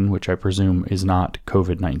 2019, which I presume is not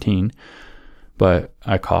COVID-19, but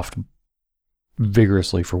I coughed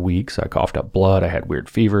vigorously for weeks. I coughed up blood. I had weird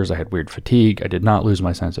fevers. I had weird fatigue. I did not lose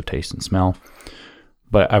my sense of taste and smell,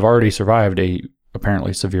 but I've already survived a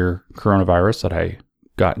apparently severe coronavirus that I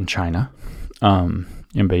got in China, in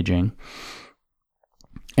Beijing.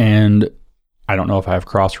 And I don't know if I have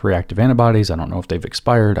cross-reactive antibodies. I don't know if they've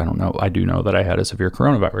expired. I don't know. I do know that I had a severe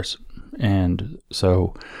coronavirus. And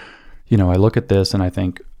so, I look at this and I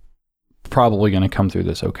think probably going to come through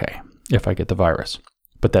this okay if I get the virus.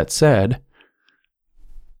 But that said,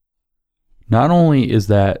 not only is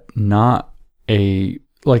that not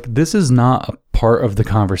this is not a part of the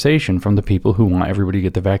conversation from the people who want everybody to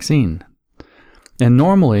get the vaccine. And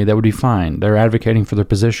normally that would be fine. They're advocating for their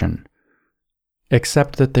position.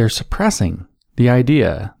 Except that they're suppressing the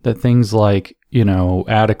idea that things like,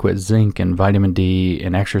 adequate zinc and vitamin D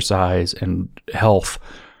and exercise and health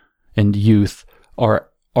and youth are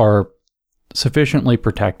sufficiently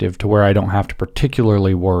protective to where I don't have to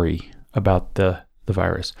particularly worry about the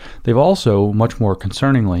virus. They've also, much more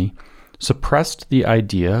concerningly, suppressed the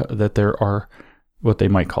idea that there are what they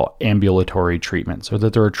might call ambulatory treatments, or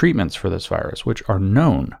that there are treatments for this virus, which are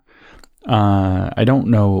known. I don't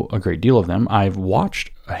know a great deal of them. I've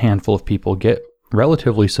watched a handful of people get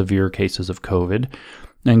relatively severe cases of COVID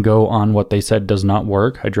and go on what they said does not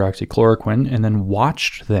work, hydroxychloroquine, and then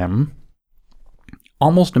watched them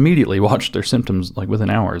almost immediately, watched their symptoms like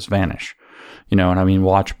within hours vanish. And I mean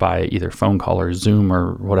watch by either phone call or Zoom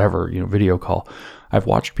or whatever, video call. I've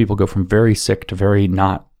watched people go from very sick to very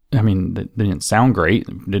not, they didn't sound great,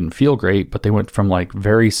 didn't feel great, but they went from like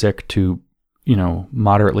very sick to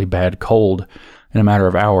moderately bad cold in a matter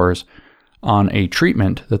of hours on a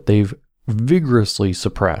treatment that they've vigorously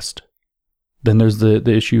suppressed. Then there's the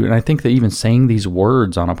issue, and I think that even saying these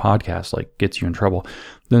words on a podcast gets you in trouble.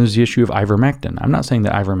 Then there's the issue of ivermectin. I'm not saying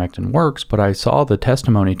that ivermectin works, but I saw the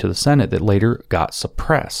testimony to the Senate that later got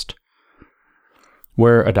suppressed,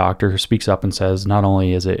 where a doctor speaks up and says not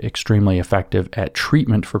only is it extremely effective at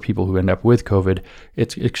treatment for people who end up with COVID,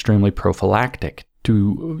 it's extremely prophylactic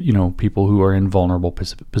to people who are in vulnerable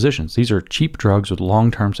positions. These are cheap drugs with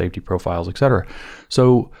long-term safety profiles, etc.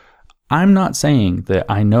 So I'm not saying that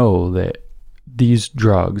I know that these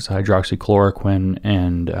drugs, hydroxychloroquine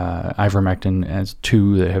and ivermectin, as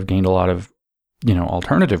two that have gained a lot of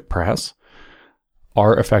alternative press,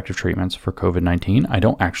 are effective treatments for COVID-19. I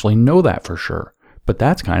don't actually know that for sure, but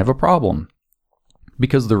that's kind of a problem.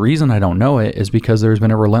 Because the reason I don't know it is because there's been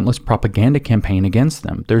a relentless propaganda campaign against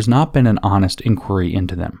them. There's not been an honest inquiry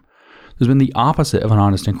into them. There's been the opposite of an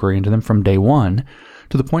honest inquiry into them from day one,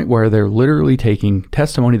 to the point where they're literally taking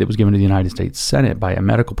testimony that was given to the United States Senate by a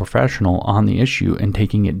medical professional on the issue and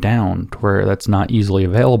taking it down to where that's not easily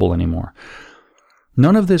available anymore.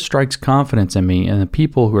 None of this strikes confidence in me, and the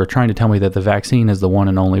people who are trying to tell me that the vaccine is the one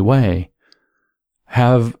and only way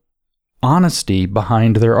have honesty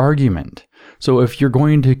behind their argument. So if you're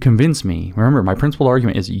going to convince me, remember, my principal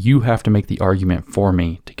argument is you have to make the argument for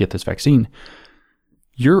me to get this vaccine.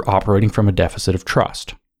 You're operating from a deficit of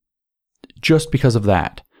trust. just because of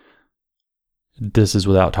that. This is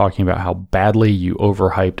without talking about how badly you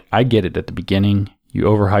overhyped. I get it at the beginning. You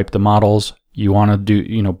overhyped the models. You want to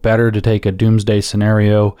do, better to take a doomsday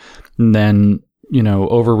scenario and then,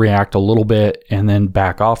 overreact a little bit and then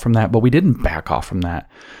back off from that. But we didn't back off from that.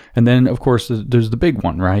 And then, of course, there's the big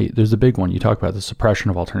one, right? There's the big one. You talk about the suppression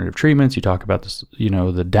of alternative treatments. You talk about this,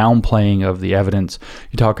 the downplaying of the evidence.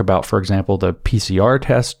 You talk about, for example, the PCR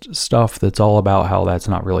test stuff that's all about how that's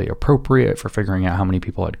not really appropriate for figuring out how many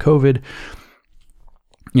people had COVID.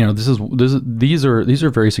 These are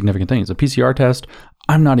very significant things. The PCR test,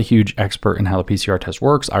 I'm not a huge expert in how the PCR test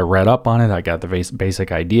works. I read up on it. I got the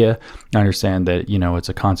basic idea. I understand that, it's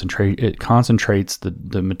a concentrate. It concentrates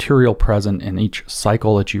the material present in each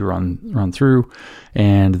cycle that you run through.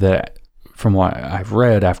 And that from what I've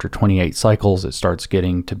read, after 28 cycles, it starts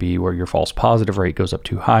getting to be where your false positive rate goes up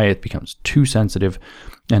too high. It becomes too sensitive.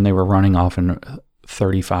 And they were running often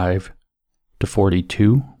 35 to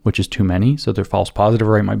 42, which is too many. So their false positive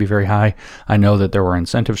rate might be very high. I know that there were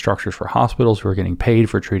incentive structures for hospitals who were getting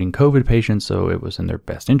paid for treating COVID patients. So it was in their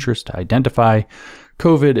best interest to identify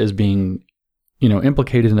COVID as being,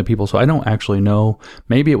 implicated in the people. So I don't actually know.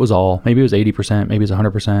 Maybe it was 80%, maybe it's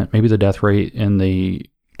 100%, maybe the death rate and the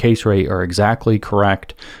case rate are exactly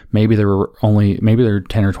correct. Maybe they're 10 or 20%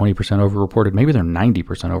 overreported. Maybe they're 90%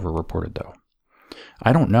 overreported though.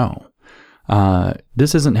 I don't know.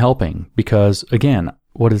 This isn't helping because, again,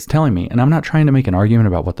 what it's telling me, and I'm not trying to make an argument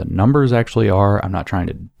about what the numbers actually are. I'm not trying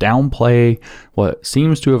to downplay what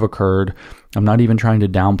seems to have occurred. I'm not even trying to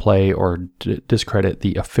downplay or discredit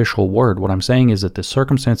the official word. What I'm saying is that the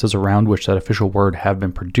circumstances around which that official word have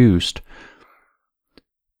been produced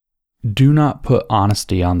do not put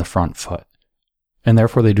honesty on the front foot, and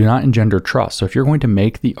therefore they do not engender trust. So if you're going to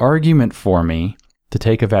make the argument for me to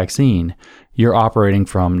take a vaccine, you're operating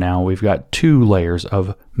from, now we've got 2 layers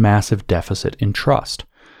of massive deficit in trust.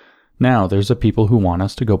 Now there's the people who want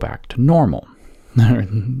us to go back to normal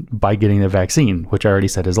by getting the vaccine, which I already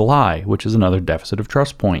said is a lie, which is another deficit of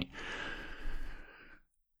trust point.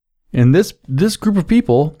 And this group of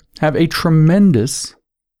people have a tremendous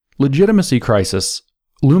legitimacy crisis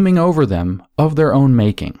looming over them of their own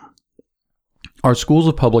making. Our schools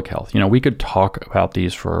of public health, we could talk about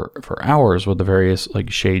these for hours with the various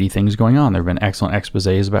shady things going on. There have been excellent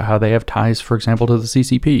exposés about how they have ties, for example, to the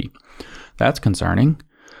CCP. That's concerning.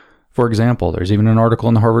 For example, there's even an article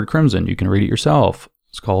in the Harvard Crimson. You can read it yourself.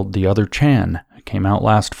 It's called The Other Chan. It came out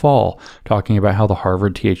last fall, talking about how the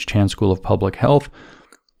Harvard T.H. Chan School of Public Health,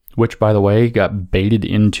 which, by the way, got baited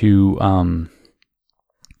into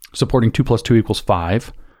supporting 2 + 2 =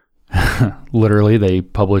 5. Literally, they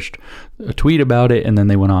published a tweet about it, and then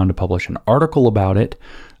they went on to publish an article about it,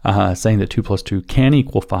 saying that 2 + 2 can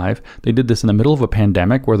equal 5. They did this in the middle of a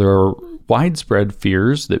pandemic where there are widespread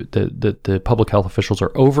fears that the public health officials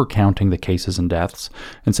are overcounting the cases and deaths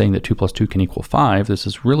and saying that 2 + 2 can equal 5. This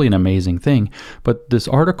is really an amazing thing. But this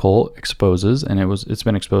article exposes, and it's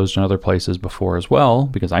been exposed in other places before as well,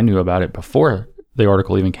 because I knew about it before the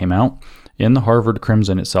article even came out, in the Harvard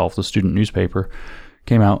Crimson itself, the student newspaper,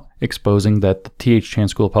 came out exposing that the T.H. Chan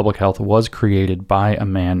School of Public Health was created by a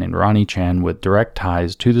man named Ronnie Chan with direct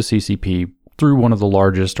ties to the CCP through one of the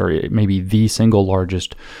largest, or maybe the single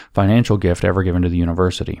largest, financial gift ever given to the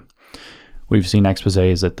university. We've seen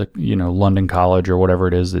exposés that the London College or whatever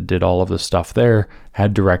it is that did all of this stuff there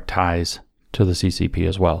had direct ties to the CCP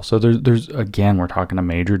as well. So there's again, we're talking a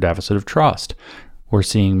major deficit of trust. We're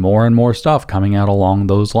seeing more and more stuff coming out along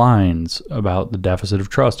those lines about the deficit of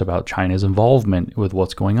trust, about China's involvement with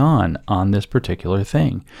what's going on this particular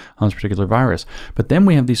thing, on this particular virus. But then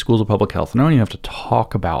we have these schools of public health. And I don't even have to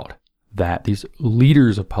talk about that. These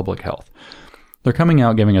leaders of public health, they're coming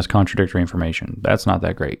out giving us contradictory information. That's not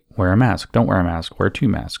that great. Wear a mask. Don't wear a mask. Wear 2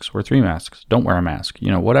 masks. Wear 3 masks. Don't wear a mask.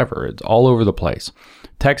 Whatever. It's all over the place.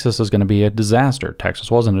 Texas is going to be a disaster.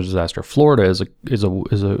 Texas wasn't a disaster. Florida is going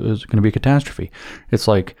to be a catastrophe. It's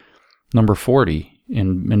like number 40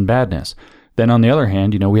 in badness. Then on the other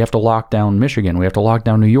hand, we have to lock down Michigan. We have to lock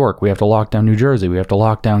down New York. We have to lock down New Jersey. We have to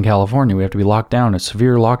lock down California. We have to be locked down as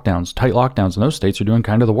severe lockdowns, tight lockdowns, and those states are doing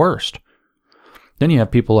kind of the worst. Then you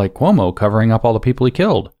have people like Cuomo covering up all the people he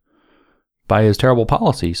killed by his terrible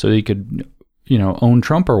policy so he could, own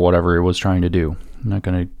Trump or whatever he was trying to do. I'm not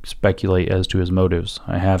going to speculate as to his motives.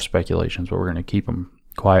 I have speculations, but we're going to keep them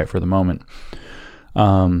quiet for the moment.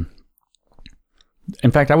 In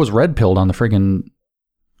fact, I was red-pilled on the friggin'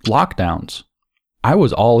 lockdowns. I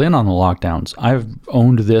was all in on the lockdowns. I've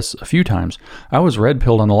owned this a few times. I was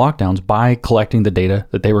red-pilled on the lockdowns by collecting the data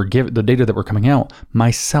that they were the data that were coming out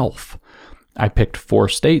myself. I picked 4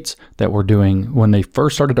 states that were doing, when they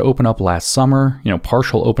first started to open up last summer,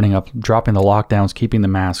 partial opening up, dropping the lockdowns, keeping the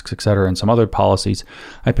masks, etc., and some other policies.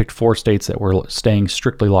 I picked 4 states that were staying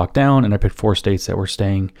strictly locked down, and I picked 4 states that were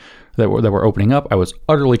were opening up. I was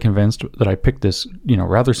utterly convinced that I picked this,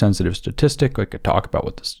 rather sensitive statistic. I could talk about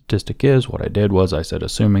what the statistic is. What I did was I said,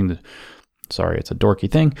 it's a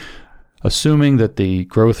dorky thing. Assuming that the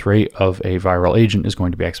growth rate of a viral agent is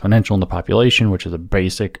going to be exponential in the population, which is a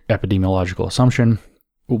basic epidemiological assumption,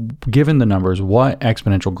 given the numbers, what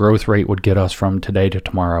exponential growth rate would get us from today to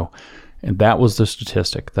tomorrow? And that was the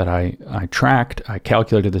statistic that I tracked. I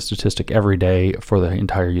calculated the statistic every day for the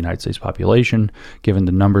entire United States population, given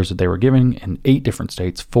the numbers that they were giving in 8 different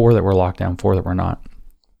states, 4 that were locked down, 4 that were not.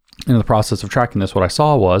 In the process of tracking this, what I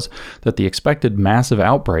saw was that the expected massive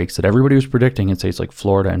outbreaks that everybody was predicting in states like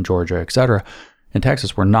Florida and Georgia, etc., and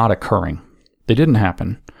Texas were not occurring. They didn't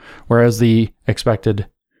happen. Whereas the expected,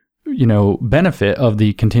 benefit of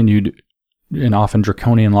the continued and often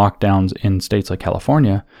draconian lockdowns in states like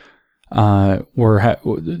California, the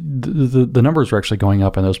numbers were actually going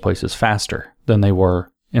up in those places faster than they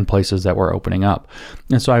were in places that were opening up.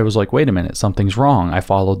 And so I was like, wait a minute, something's wrong. I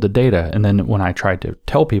followed the data. And then when I tried to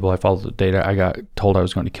tell people I followed the data, I got told I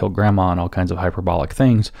was going to kill grandma and all kinds of hyperbolic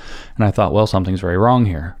things. And I thought, well, something's very wrong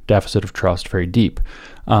here. Deficit of trust, very deep.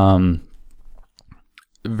 Deficit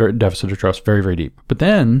of trust, very, very deep. But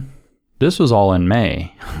then this was all in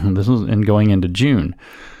May. This was going into June.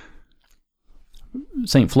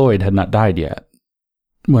 St. Floyd had not died yet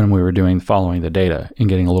when we were following the data and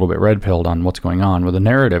getting a little bit red-pilled on what's going on with a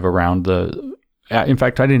narrative around in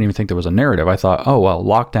fact, I didn't even think there was a narrative. I thought, oh, well,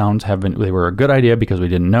 lockdowns they were a good idea because we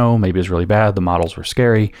didn't know. Maybe it was really bad. The models were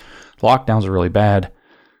scary. Lockdowns are really bad.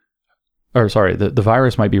 The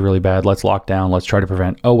virus might be really bad. Let's lock down. Let's try to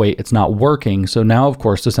prevent. Oh, wait, it's not working. So now, of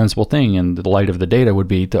course, the sensible thing in the light of the data would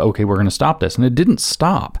be okay, we're going to stop this. And it didn't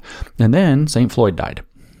stop. And then St. Floyd died.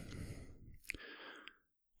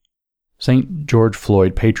 St. George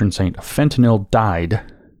Floyd, patron saint of fentanyl, died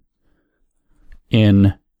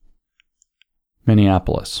in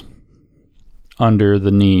Minneapolis under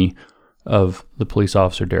the knee of the police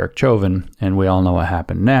officer Derek Chauvin, and we all know what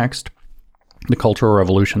happened next. The cultural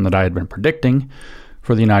revolution that I had been predicting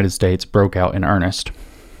for the United States broke out in earnest.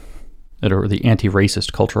 The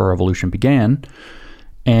anti-racist cultural revolution began,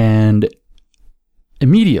 and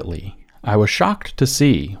immediately I was shocked to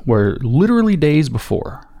see where literally days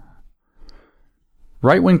before,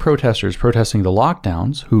 right-wing protesters protesting the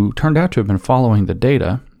lockdowns, who turned out to have been following the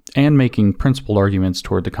data and making principled arguments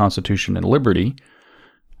toward the Constitution and liberty,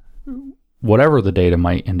 whatever the data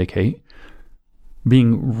might indicate,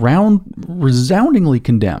 being resoundingly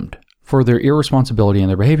condemned for their irresponsibility and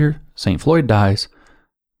their behavior. St. Floyd dies,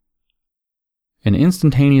 and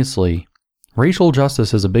instantaneously, racial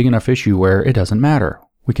justice is a big enough issue where it doesn't matter.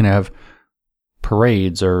 We can have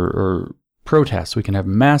parades or protests. We can have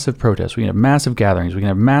massive protests. We can have massive gatherings. We can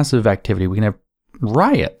have massive activity. We can have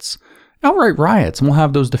riots, outright riots, and we'll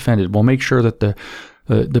have those defended. We'll make sure that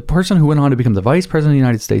the person who went on to become the vice president of the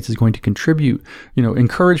United States is going to contribute,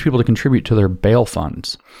 encourage people to contribute to their bail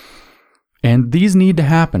funds. And these need to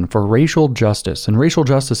happen for racial justice. And racial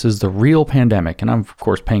justice is the real pandemic. And I'm, of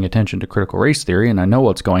course, paying attention to critical race theory, and I know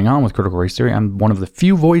what's going on with critical race theory. I'm one of the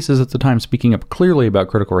few voices at the time speaking up clearly about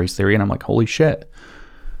critical race theory, and I'm like, holy shit.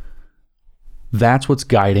 That's what's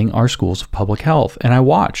guiding our schools of public health. And I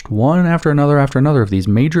watched one after another of these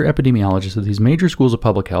major epidemiologists of these major schools of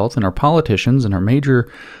public health and our politicians and our major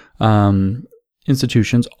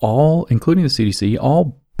institutions, all, including the CDC,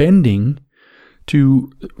 all bending to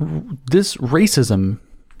this racism,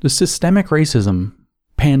 the systemic racism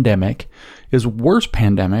pandemic is worse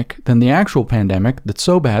pandemic than the actual pandemic that's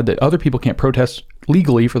so bad that other people can't protest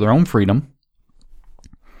legally for their own freedom.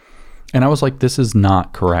 And I was like, this is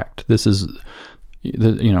not correct. This is,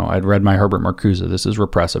 I'd read my Herbert Marcuse. This is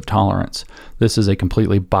repressive tolerance. This is a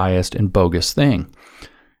completely biased and bogus thing.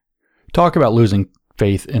 Talk about losing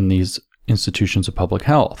faith in these institutions of public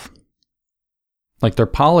health. Like, their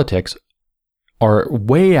politics are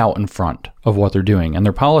way out in front of what they're doing. And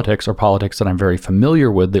their politics are politics that I'm very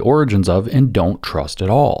familiar with the origins of and don't trust at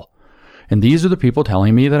all. And these are the people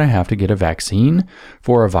telling me that I have to get a vaccine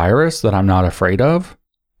for a virus that I'm not afraid of.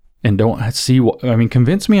 And don't see,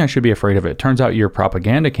 convince me I should be afraid of it. Turns out your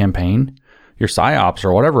propaganda campaign, your PSYOPs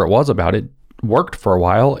or whatever it was about it, worked for a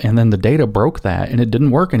while, and then the data broke that, and it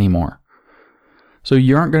didn't work anymore. So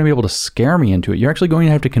you aren't going to be able to scare me into it. You're actually going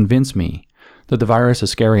to have to convince me that the virus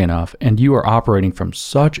is scary enough, and you are operating from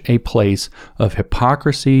such a place of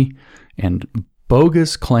hypocrisy and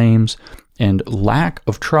bogus claims and lack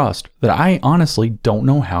of trust that I honestly don't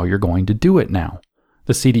know how you're going to do it now.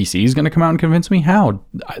 The CDC is going to come out and convince me? How?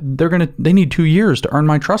 They need 2 years to earn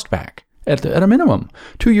my trust back at a minimum.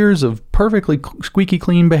 2 years of perfectly squeaky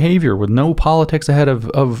clean behavior with no politics ahead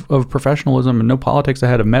of professionalism and no politics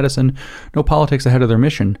ahead of medicine, no politics ahead of their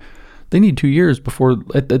mission. They need 2 years before,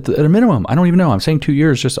 at a minimum. I don't even know. I'm saying 2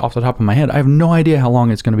 years just off the top of my head. I have no idea how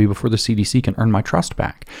long it's going to be before the CDC can earn my trust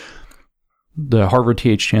back. The Harvard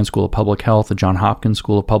T.H. Chan School of Public Health, the Johns Hopkins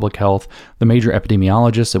School of Public Health, the major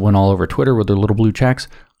epidemiologists that went all over Twitter with their little blue checks,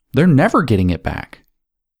 they're never getting it back.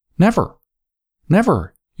 Never.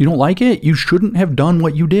 Never. You don't like it? You shouldn't have done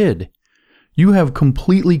what you did. You have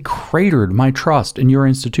completely cratered my trust in your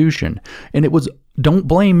institution. And don't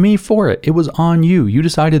blame me for it. It was on you. You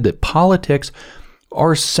decided that politics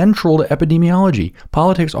are central to epidemiology.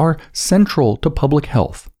 Politics are central to public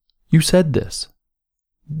health. You said this.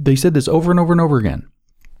 They said this over and over and over again.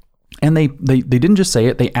 And they didn't just say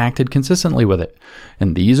it, they acted consistently with it.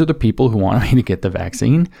 And these are the people who wanted me to get the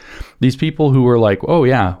vaccine. These people who were like, oh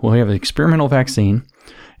yeah, well, we have an experimental vaccine.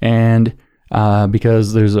 And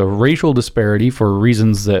because there's a racial disparity for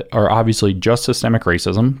reasons that are obviously just systemic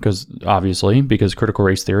racism, because critical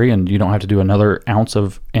race theory, and you don't have to do another ounce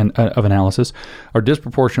of analysis, are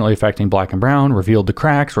disproportionately affecting black and brown, revealed the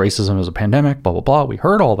cracks, racism is a pandemic, blah, blah, blah. We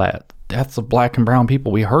heard all that. Deaths of black and brown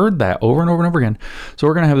people. We heard that over and over and over again. So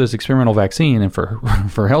we're going to have this experimental vaccine, and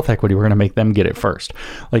for health equity, we're going to make them get it first.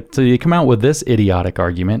 So you come out with this idiotic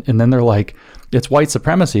argument, and then they're like, it's white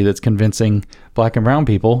supremacy that's convincing black and brown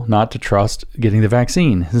people not to trust getting the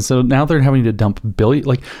vaccine. And so now they're having to dump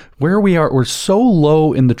we're so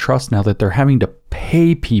low in the trust now that they're having to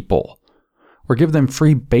pay people or give them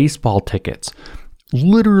free baseball tickets.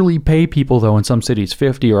 Literally pay people, though, in some cities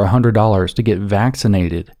 $50 or $100 to get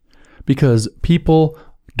vaccinated because people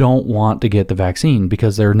don't want to get the vaccine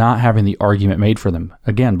because they're not having the argument made for them.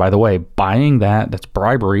 Again, by the way, buying that's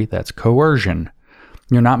bribery, that's coercion.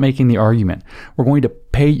 You're not making the argument. We're going to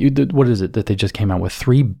pay you, what is it that they just came out with?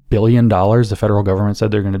 $3 billion the federal government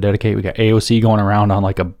said they're going to dedicate. We got AOC going around on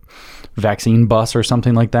like a vaccine bus or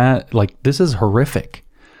something like that. Like, this is horrific.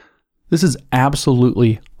 This is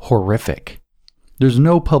absolutely horrific. There's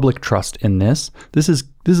no public trust in this. This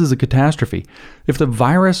is a catastrophe. If the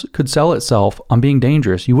virus could sell itself on being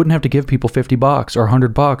dangerous, you wouldn't have to give people $50 or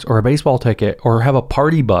 $100 or a baseball ticket or have a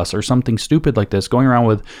party bus or something stupid like this going around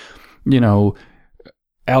with,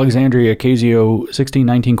 Alexandria Ocasio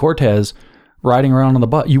 1619 Cortez riding around on the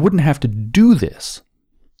bus. You wouldn't have to do this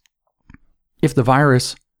if the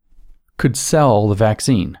virus could sell the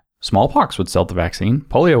vaccine. Smallpox would sell the vaccine.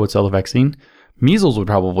 Polio would sell the vaccine. Measles would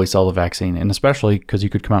probably sell the vaccine. And especially because you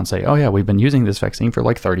could come out and say, oh yeah, we've been using this vaccine for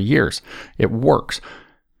like 30 years. It works.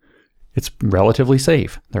 It's relatively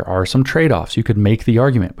safe. There are some trade-offs. You could make the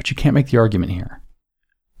argument, but you can't make the argument here.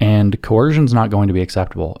 And coercion is not going to be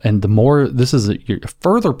acceptable. And the more, this is a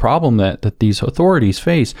further problem that these authorities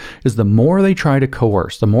face, is the more they try to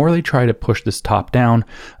coerce, the more they try to push this top down,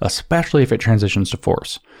 especially if it transitions to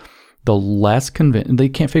force, the less they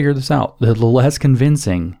can't figure this out. The less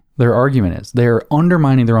convincing their argument is. They're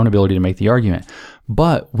undermining their own ability to make the argument.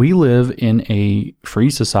 But we live in a free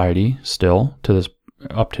society still,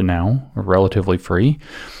 up to now, relatively free.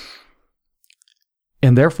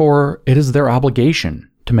 And therefore, it is their obligation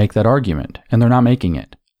to make that argument, and they're not making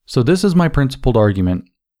it. So this is my principled argument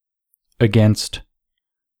against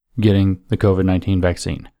getting the COVID-19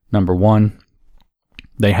 vaccine. Number one,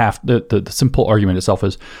 they have the simple argument itself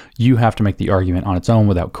is you have to make the argument on its own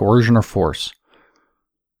without coercion or force.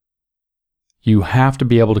 You have to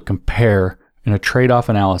be able to compare in a trade-off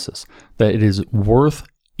analysis that it is worth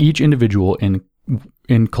each individual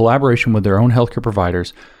in collaboration with their own healthcare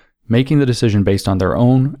providers making the decision based on their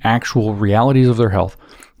own actual realities of their health.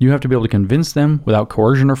 You have to be able to convince them without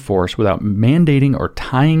coercion or force, without mandating or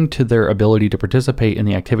tying to their ability to participate in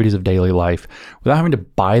the activities of daily life, without having to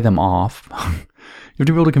buy them off. You have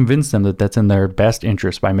to be able to convince them that that's in their best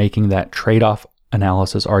interest by making that trade-off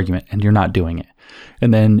analysis argument, and you're not doing it.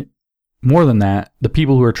 And then more than that, the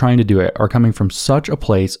people who are trying to do it are coming from such a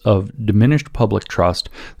place of diminished public trust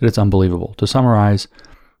that it's unbelievable. To summarize,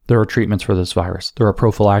 there are treatments for this virus. There are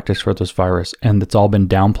prophylactics for this virus, and it's all been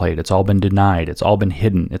downplayed. It's all been denied. It's all been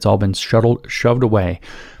hidden. It's all been shoved away.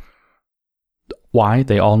 Why?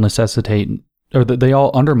 They all they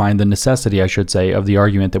all undermine the necessity, I should say, of the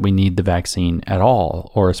argument that we need the vaccine at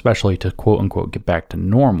all, or especially to quote unquote get back to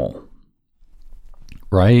normal.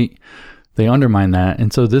 Right? They undermine that,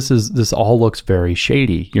 and so this all looks very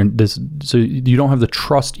shady. So you don't have the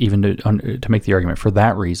trust even to make the argument for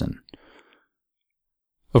that reason.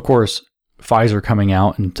 Of course, Pfizer coming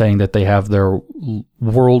out and saying that they have their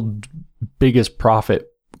world biggest profit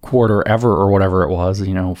quarter ever or whatever it was,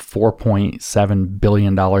 $4.7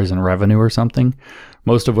 billion in revenue or something.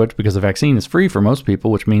 Most of which, because the vaccine is free for most people,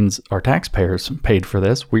 which means our taxpayers paid for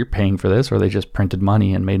this. We're paying for this, or they just printed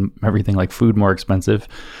money and made everything like food more expensive.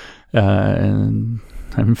 And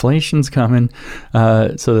inflation's coming,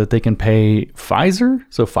 so that they can pay Pfizer,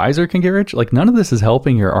 so Pfizer can get rich. Like, none of this is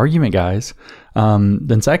helping your argument, guys.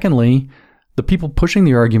 Then secondly, the people pushing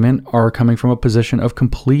the argument are coming from a position of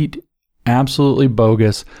complete, absolutely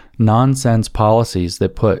bogus, nonsense policies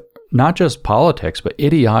that put not just politics, but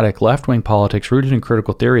idiotic left-wing politics rooted in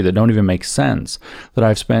critical theory that don't even make sense, that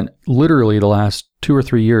I've spent literally the last 2 or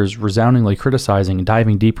 3 years resoundingly criticizing and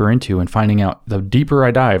diving deeper into, and finding out the deeper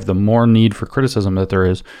I dive, the more need for criticism that there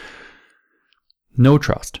is. No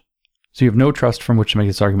trust. So you have no trust from which to make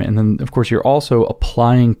this argument. And then, of course, you're also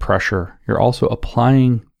applying pressure. You're also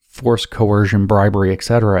applying force, coercion, bribery,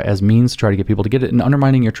 etc. as means to try to get people to get it, and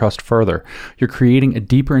undermining your trust further. You're creating a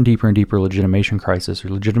deeper and deeper and deeper legitimation crisis or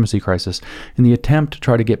legitimacy crisis in the attempt to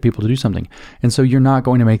try to get people to do something. And so you're not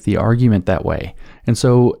going to make the argument that way. And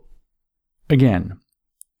so, again,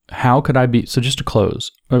 how could I be... So just to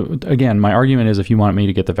close, again, my argument is if you want me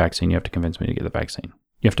to get the vaccine, you have to convince me to get the vaccine.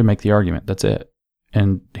 You have to make the argument. That's it.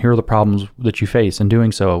 And here are the problems that you face in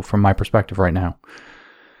doing so from my perspective right now,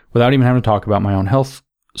 without even having to talk about my own health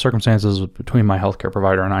circumstances between my healthcare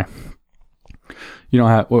provider and I. You don't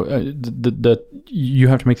have you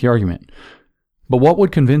have to make the argument. But what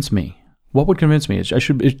would convince me? What would convince me is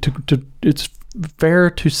it's fair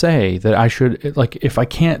to say that I should, like, if I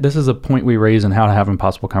can't, this is a point we raise in How to Have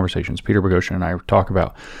Impossible Conversations. Peter Boghossian and I talk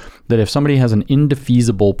about that if somebody has an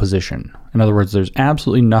indefeasible position, in other words, there's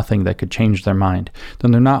absolutely nothing that could change their mind,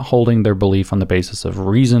 then they're not holding their belief on the basis of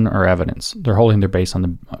reason or evidence. They're holding their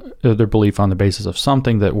belief on the basis of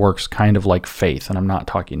something that works kind of like faith. And I'm not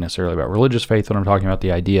talking necessarily about religious faith, but I'm talking about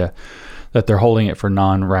the idea that they're holding it for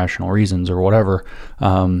non-rational reasons or whatever,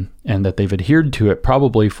 and that they've adhered to it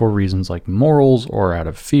probably for reasons like morals or out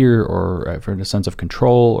of fear or for a sense of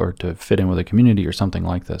control or to fit in with a community or something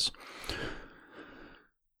like this.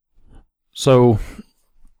 So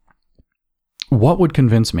what would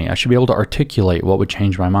convince me? I should be able to articulate what would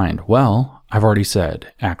change my mind. Well, I've already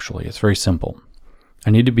said, actually, it's very simple. I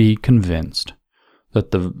need to be convinced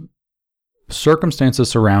that the circumstances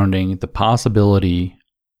surrounding the possibility,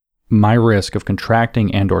 my risk of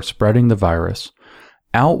contracting and or spreading the virus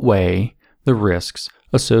outweigh the risks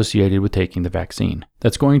associated with taking the vaccine.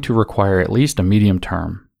 That's going to require at least a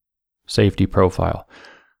medium-term safety profile.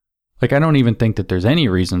 Like, I don't even think that there's any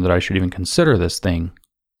reason that I should even consider this thing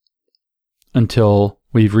until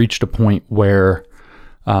we've reached a point where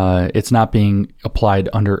it's not being applied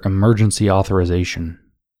under emergency authorization.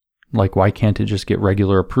 Like, why can't it just get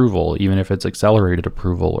regular approval, even if it's accelerated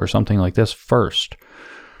approval or something like this first?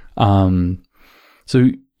 So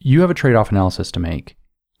you have a trade-off analysis to make.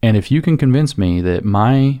 And if you can convince me that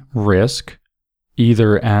my risk,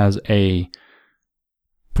 either as a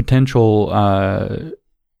potential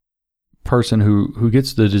person who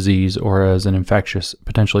gets the disease or as an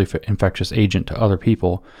potentially infectious agent to other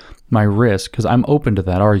people, my risk, because I'm open to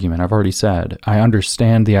that argument. I've already said, I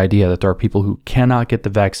understand the idea that there are people who cannot get the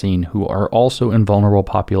vaccine, who are also in vulnerable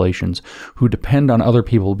populations, who depend on other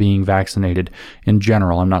people being vaccinated in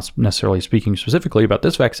general. I'm not necessarily speaking specifically about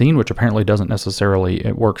this vaccine, which apparently doesn't necessarily,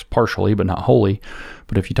 it works partially, but not wholly.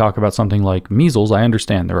 But if you talk about something like measles, I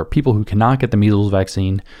understand there are people who cannot get the measles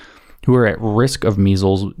vaccine, who are at risk of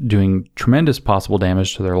measles, doing tremendous possible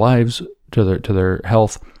damage to their lives, to their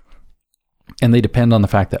health, and they depend on the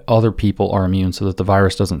fact that other people are immune so that the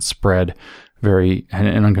virus doesn't spread in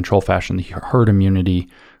an uncontrolled fashion, the herd immunity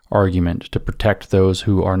argument to protect those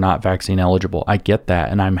who are not vaccine eligible. I get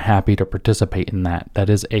that, and I'm happy to participate in that. That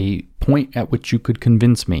is a point at which you could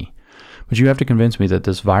convince me. But you have to convince me that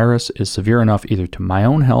this virus is severe enough either to my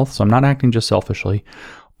own health, so I'm not acting just selfishly,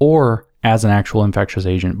 or as an actual infectious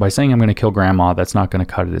agent. By saying I'm going to kill grandma, that's not going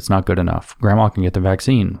to cut it. It's not good enough. Grandma can get the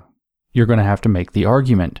vaccine. You're going to have to make the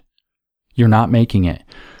argument. You're not making it.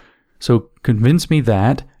 So convince me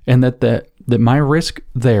that, and that my risk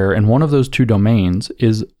there in one of those two domains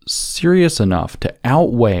is serious enough to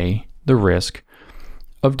outweigh the risk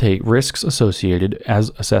of risks associated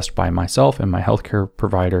as assessed by myself and my healthcare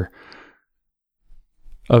provider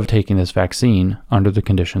of taking this vaccine under the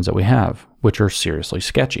conditions that we have, which are seriously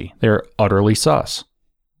sketchy. They're utterly sus.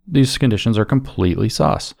 These conditions are completely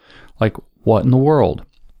sus. Like, what in the world?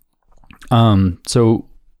 So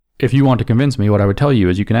if you want to convince me, what I would tell you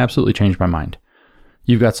is you can absolutely change my mind.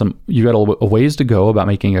 You've got a ways to go about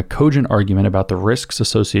making a cogent argument about the risks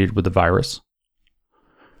associated with the virus.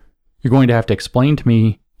 You're going to have to explain to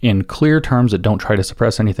me in clear terms that don't try to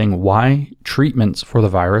suppress anything why treatments for the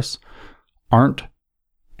virus aren't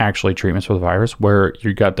actually treatments for the virus, where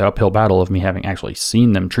you got the uphill battle of me having actually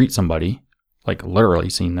seen them treat somebody, like literally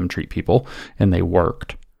seen them treat people, and they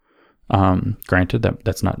worked. Granted,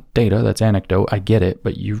 that's not data, that's anecdote. I get it,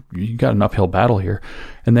 but you got an uphill battle here.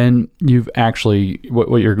 And then you've actually,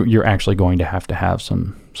 you're actually going to have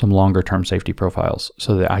some longer term safety profiles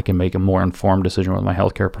so that I can make a more informed decision with my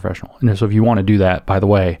healthcare professional. And so if you want to do that, by the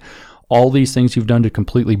way, all these things you've done to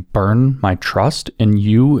completely burn my trust in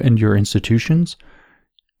you and your institutions,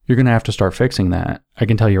 you're going to have to start fixing that. I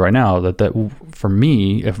can tell you right now that for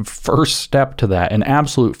me, a first step to that, an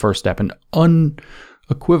absolute first step, an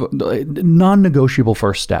non-negotiable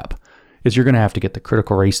first step, is you're going to have to get the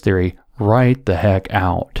critical race theory right the heck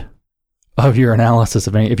out of your analysis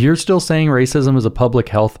of any. If you're still saying racism is a public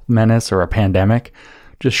health menace or a pandemic,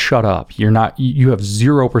 just shut up. You have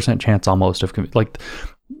 0% chance almost of, like,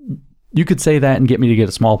 you could say that and get me to get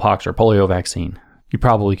a smallpox or polio vaccine. You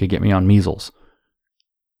probably could get me on measles.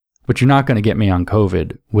 But you're not going to get me on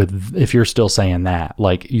COVID if you're still saying that.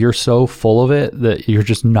 Like, you're so full of it that you're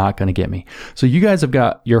just not going to get me. So you guys have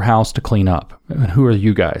got your house to clean up. And who are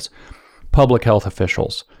you guys? Public health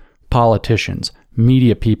officials, politicians,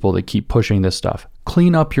 media people that keep pushing this stuff.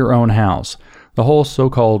 Clean up your own house. The whole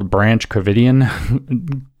so-called Branch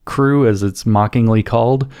Covidian crew, as it's mockingly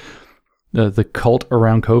called, the cult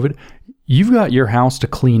around COVID, you've got your house to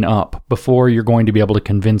clean up before you're going to be able to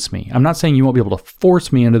convince me. I'm not saying you won't be able to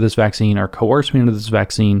force me into this vaccine or coerce me into this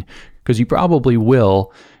vaccine, because you probably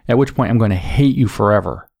will, at which point I'm going to hate you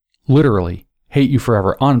forever. Literally hate you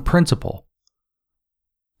forever on principle.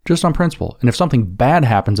 Just on principle. And if something bad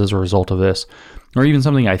happens as a result of this, or even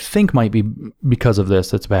something I think might be because of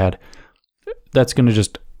this that's bad, it's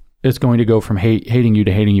going to go from hating you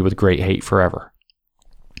to hating you with great hate forever.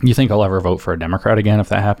 You think I'll ever vote for a Democrat again if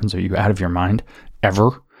that happens? Are you out of your mind?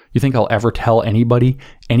 Ever? You think I'll ever tell anybody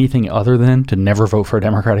anything other than to never vote for a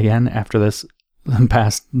Democrat again after this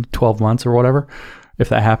past 12 months or whatever? If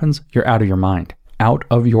that happens, you're out of your mind. Out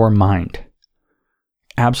of your mind.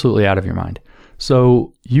 Absolutely out of your mind.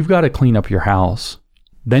 So you've got to clean up your house.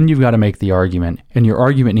 Then you've got to make the argument, and your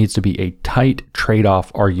argument needs to be a tight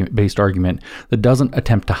trade-off based argument that doesn't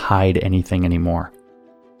attempt to hide anything anymore.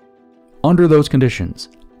 Under those conditions,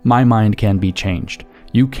 my mind can be changed.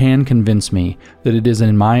 You can convince me that it is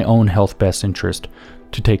in my own health best interest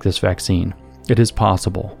to take this vaccine. It is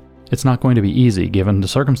possible. It's not going to be easy given the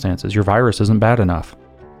circumstances. Your virus isn't bad enough.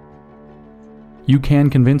 You can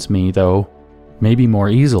convince me, though, maybe more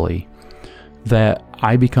easily, that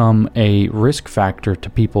I become a risk factor to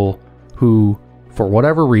people who, for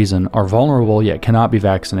whatever reason, are vulnerable yet cannot be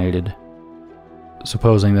vaccinated,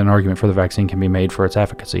 supposing that an argument for the vaccine can be made for its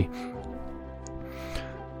efficacy.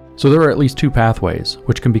 So there are at least two pathways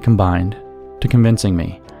which can be combined to convincing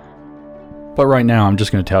me. But right now, I'm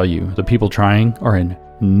just going to tell you, the people trying are in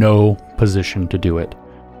no position to do it.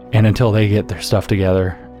 And until they get their stuff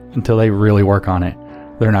together, until they really work on it,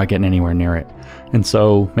 they're not getting anywhere near it. And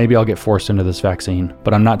so maybe I'll get forced into this vaccine,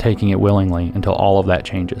 but I'm not taking it willingly until all of that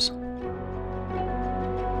changes.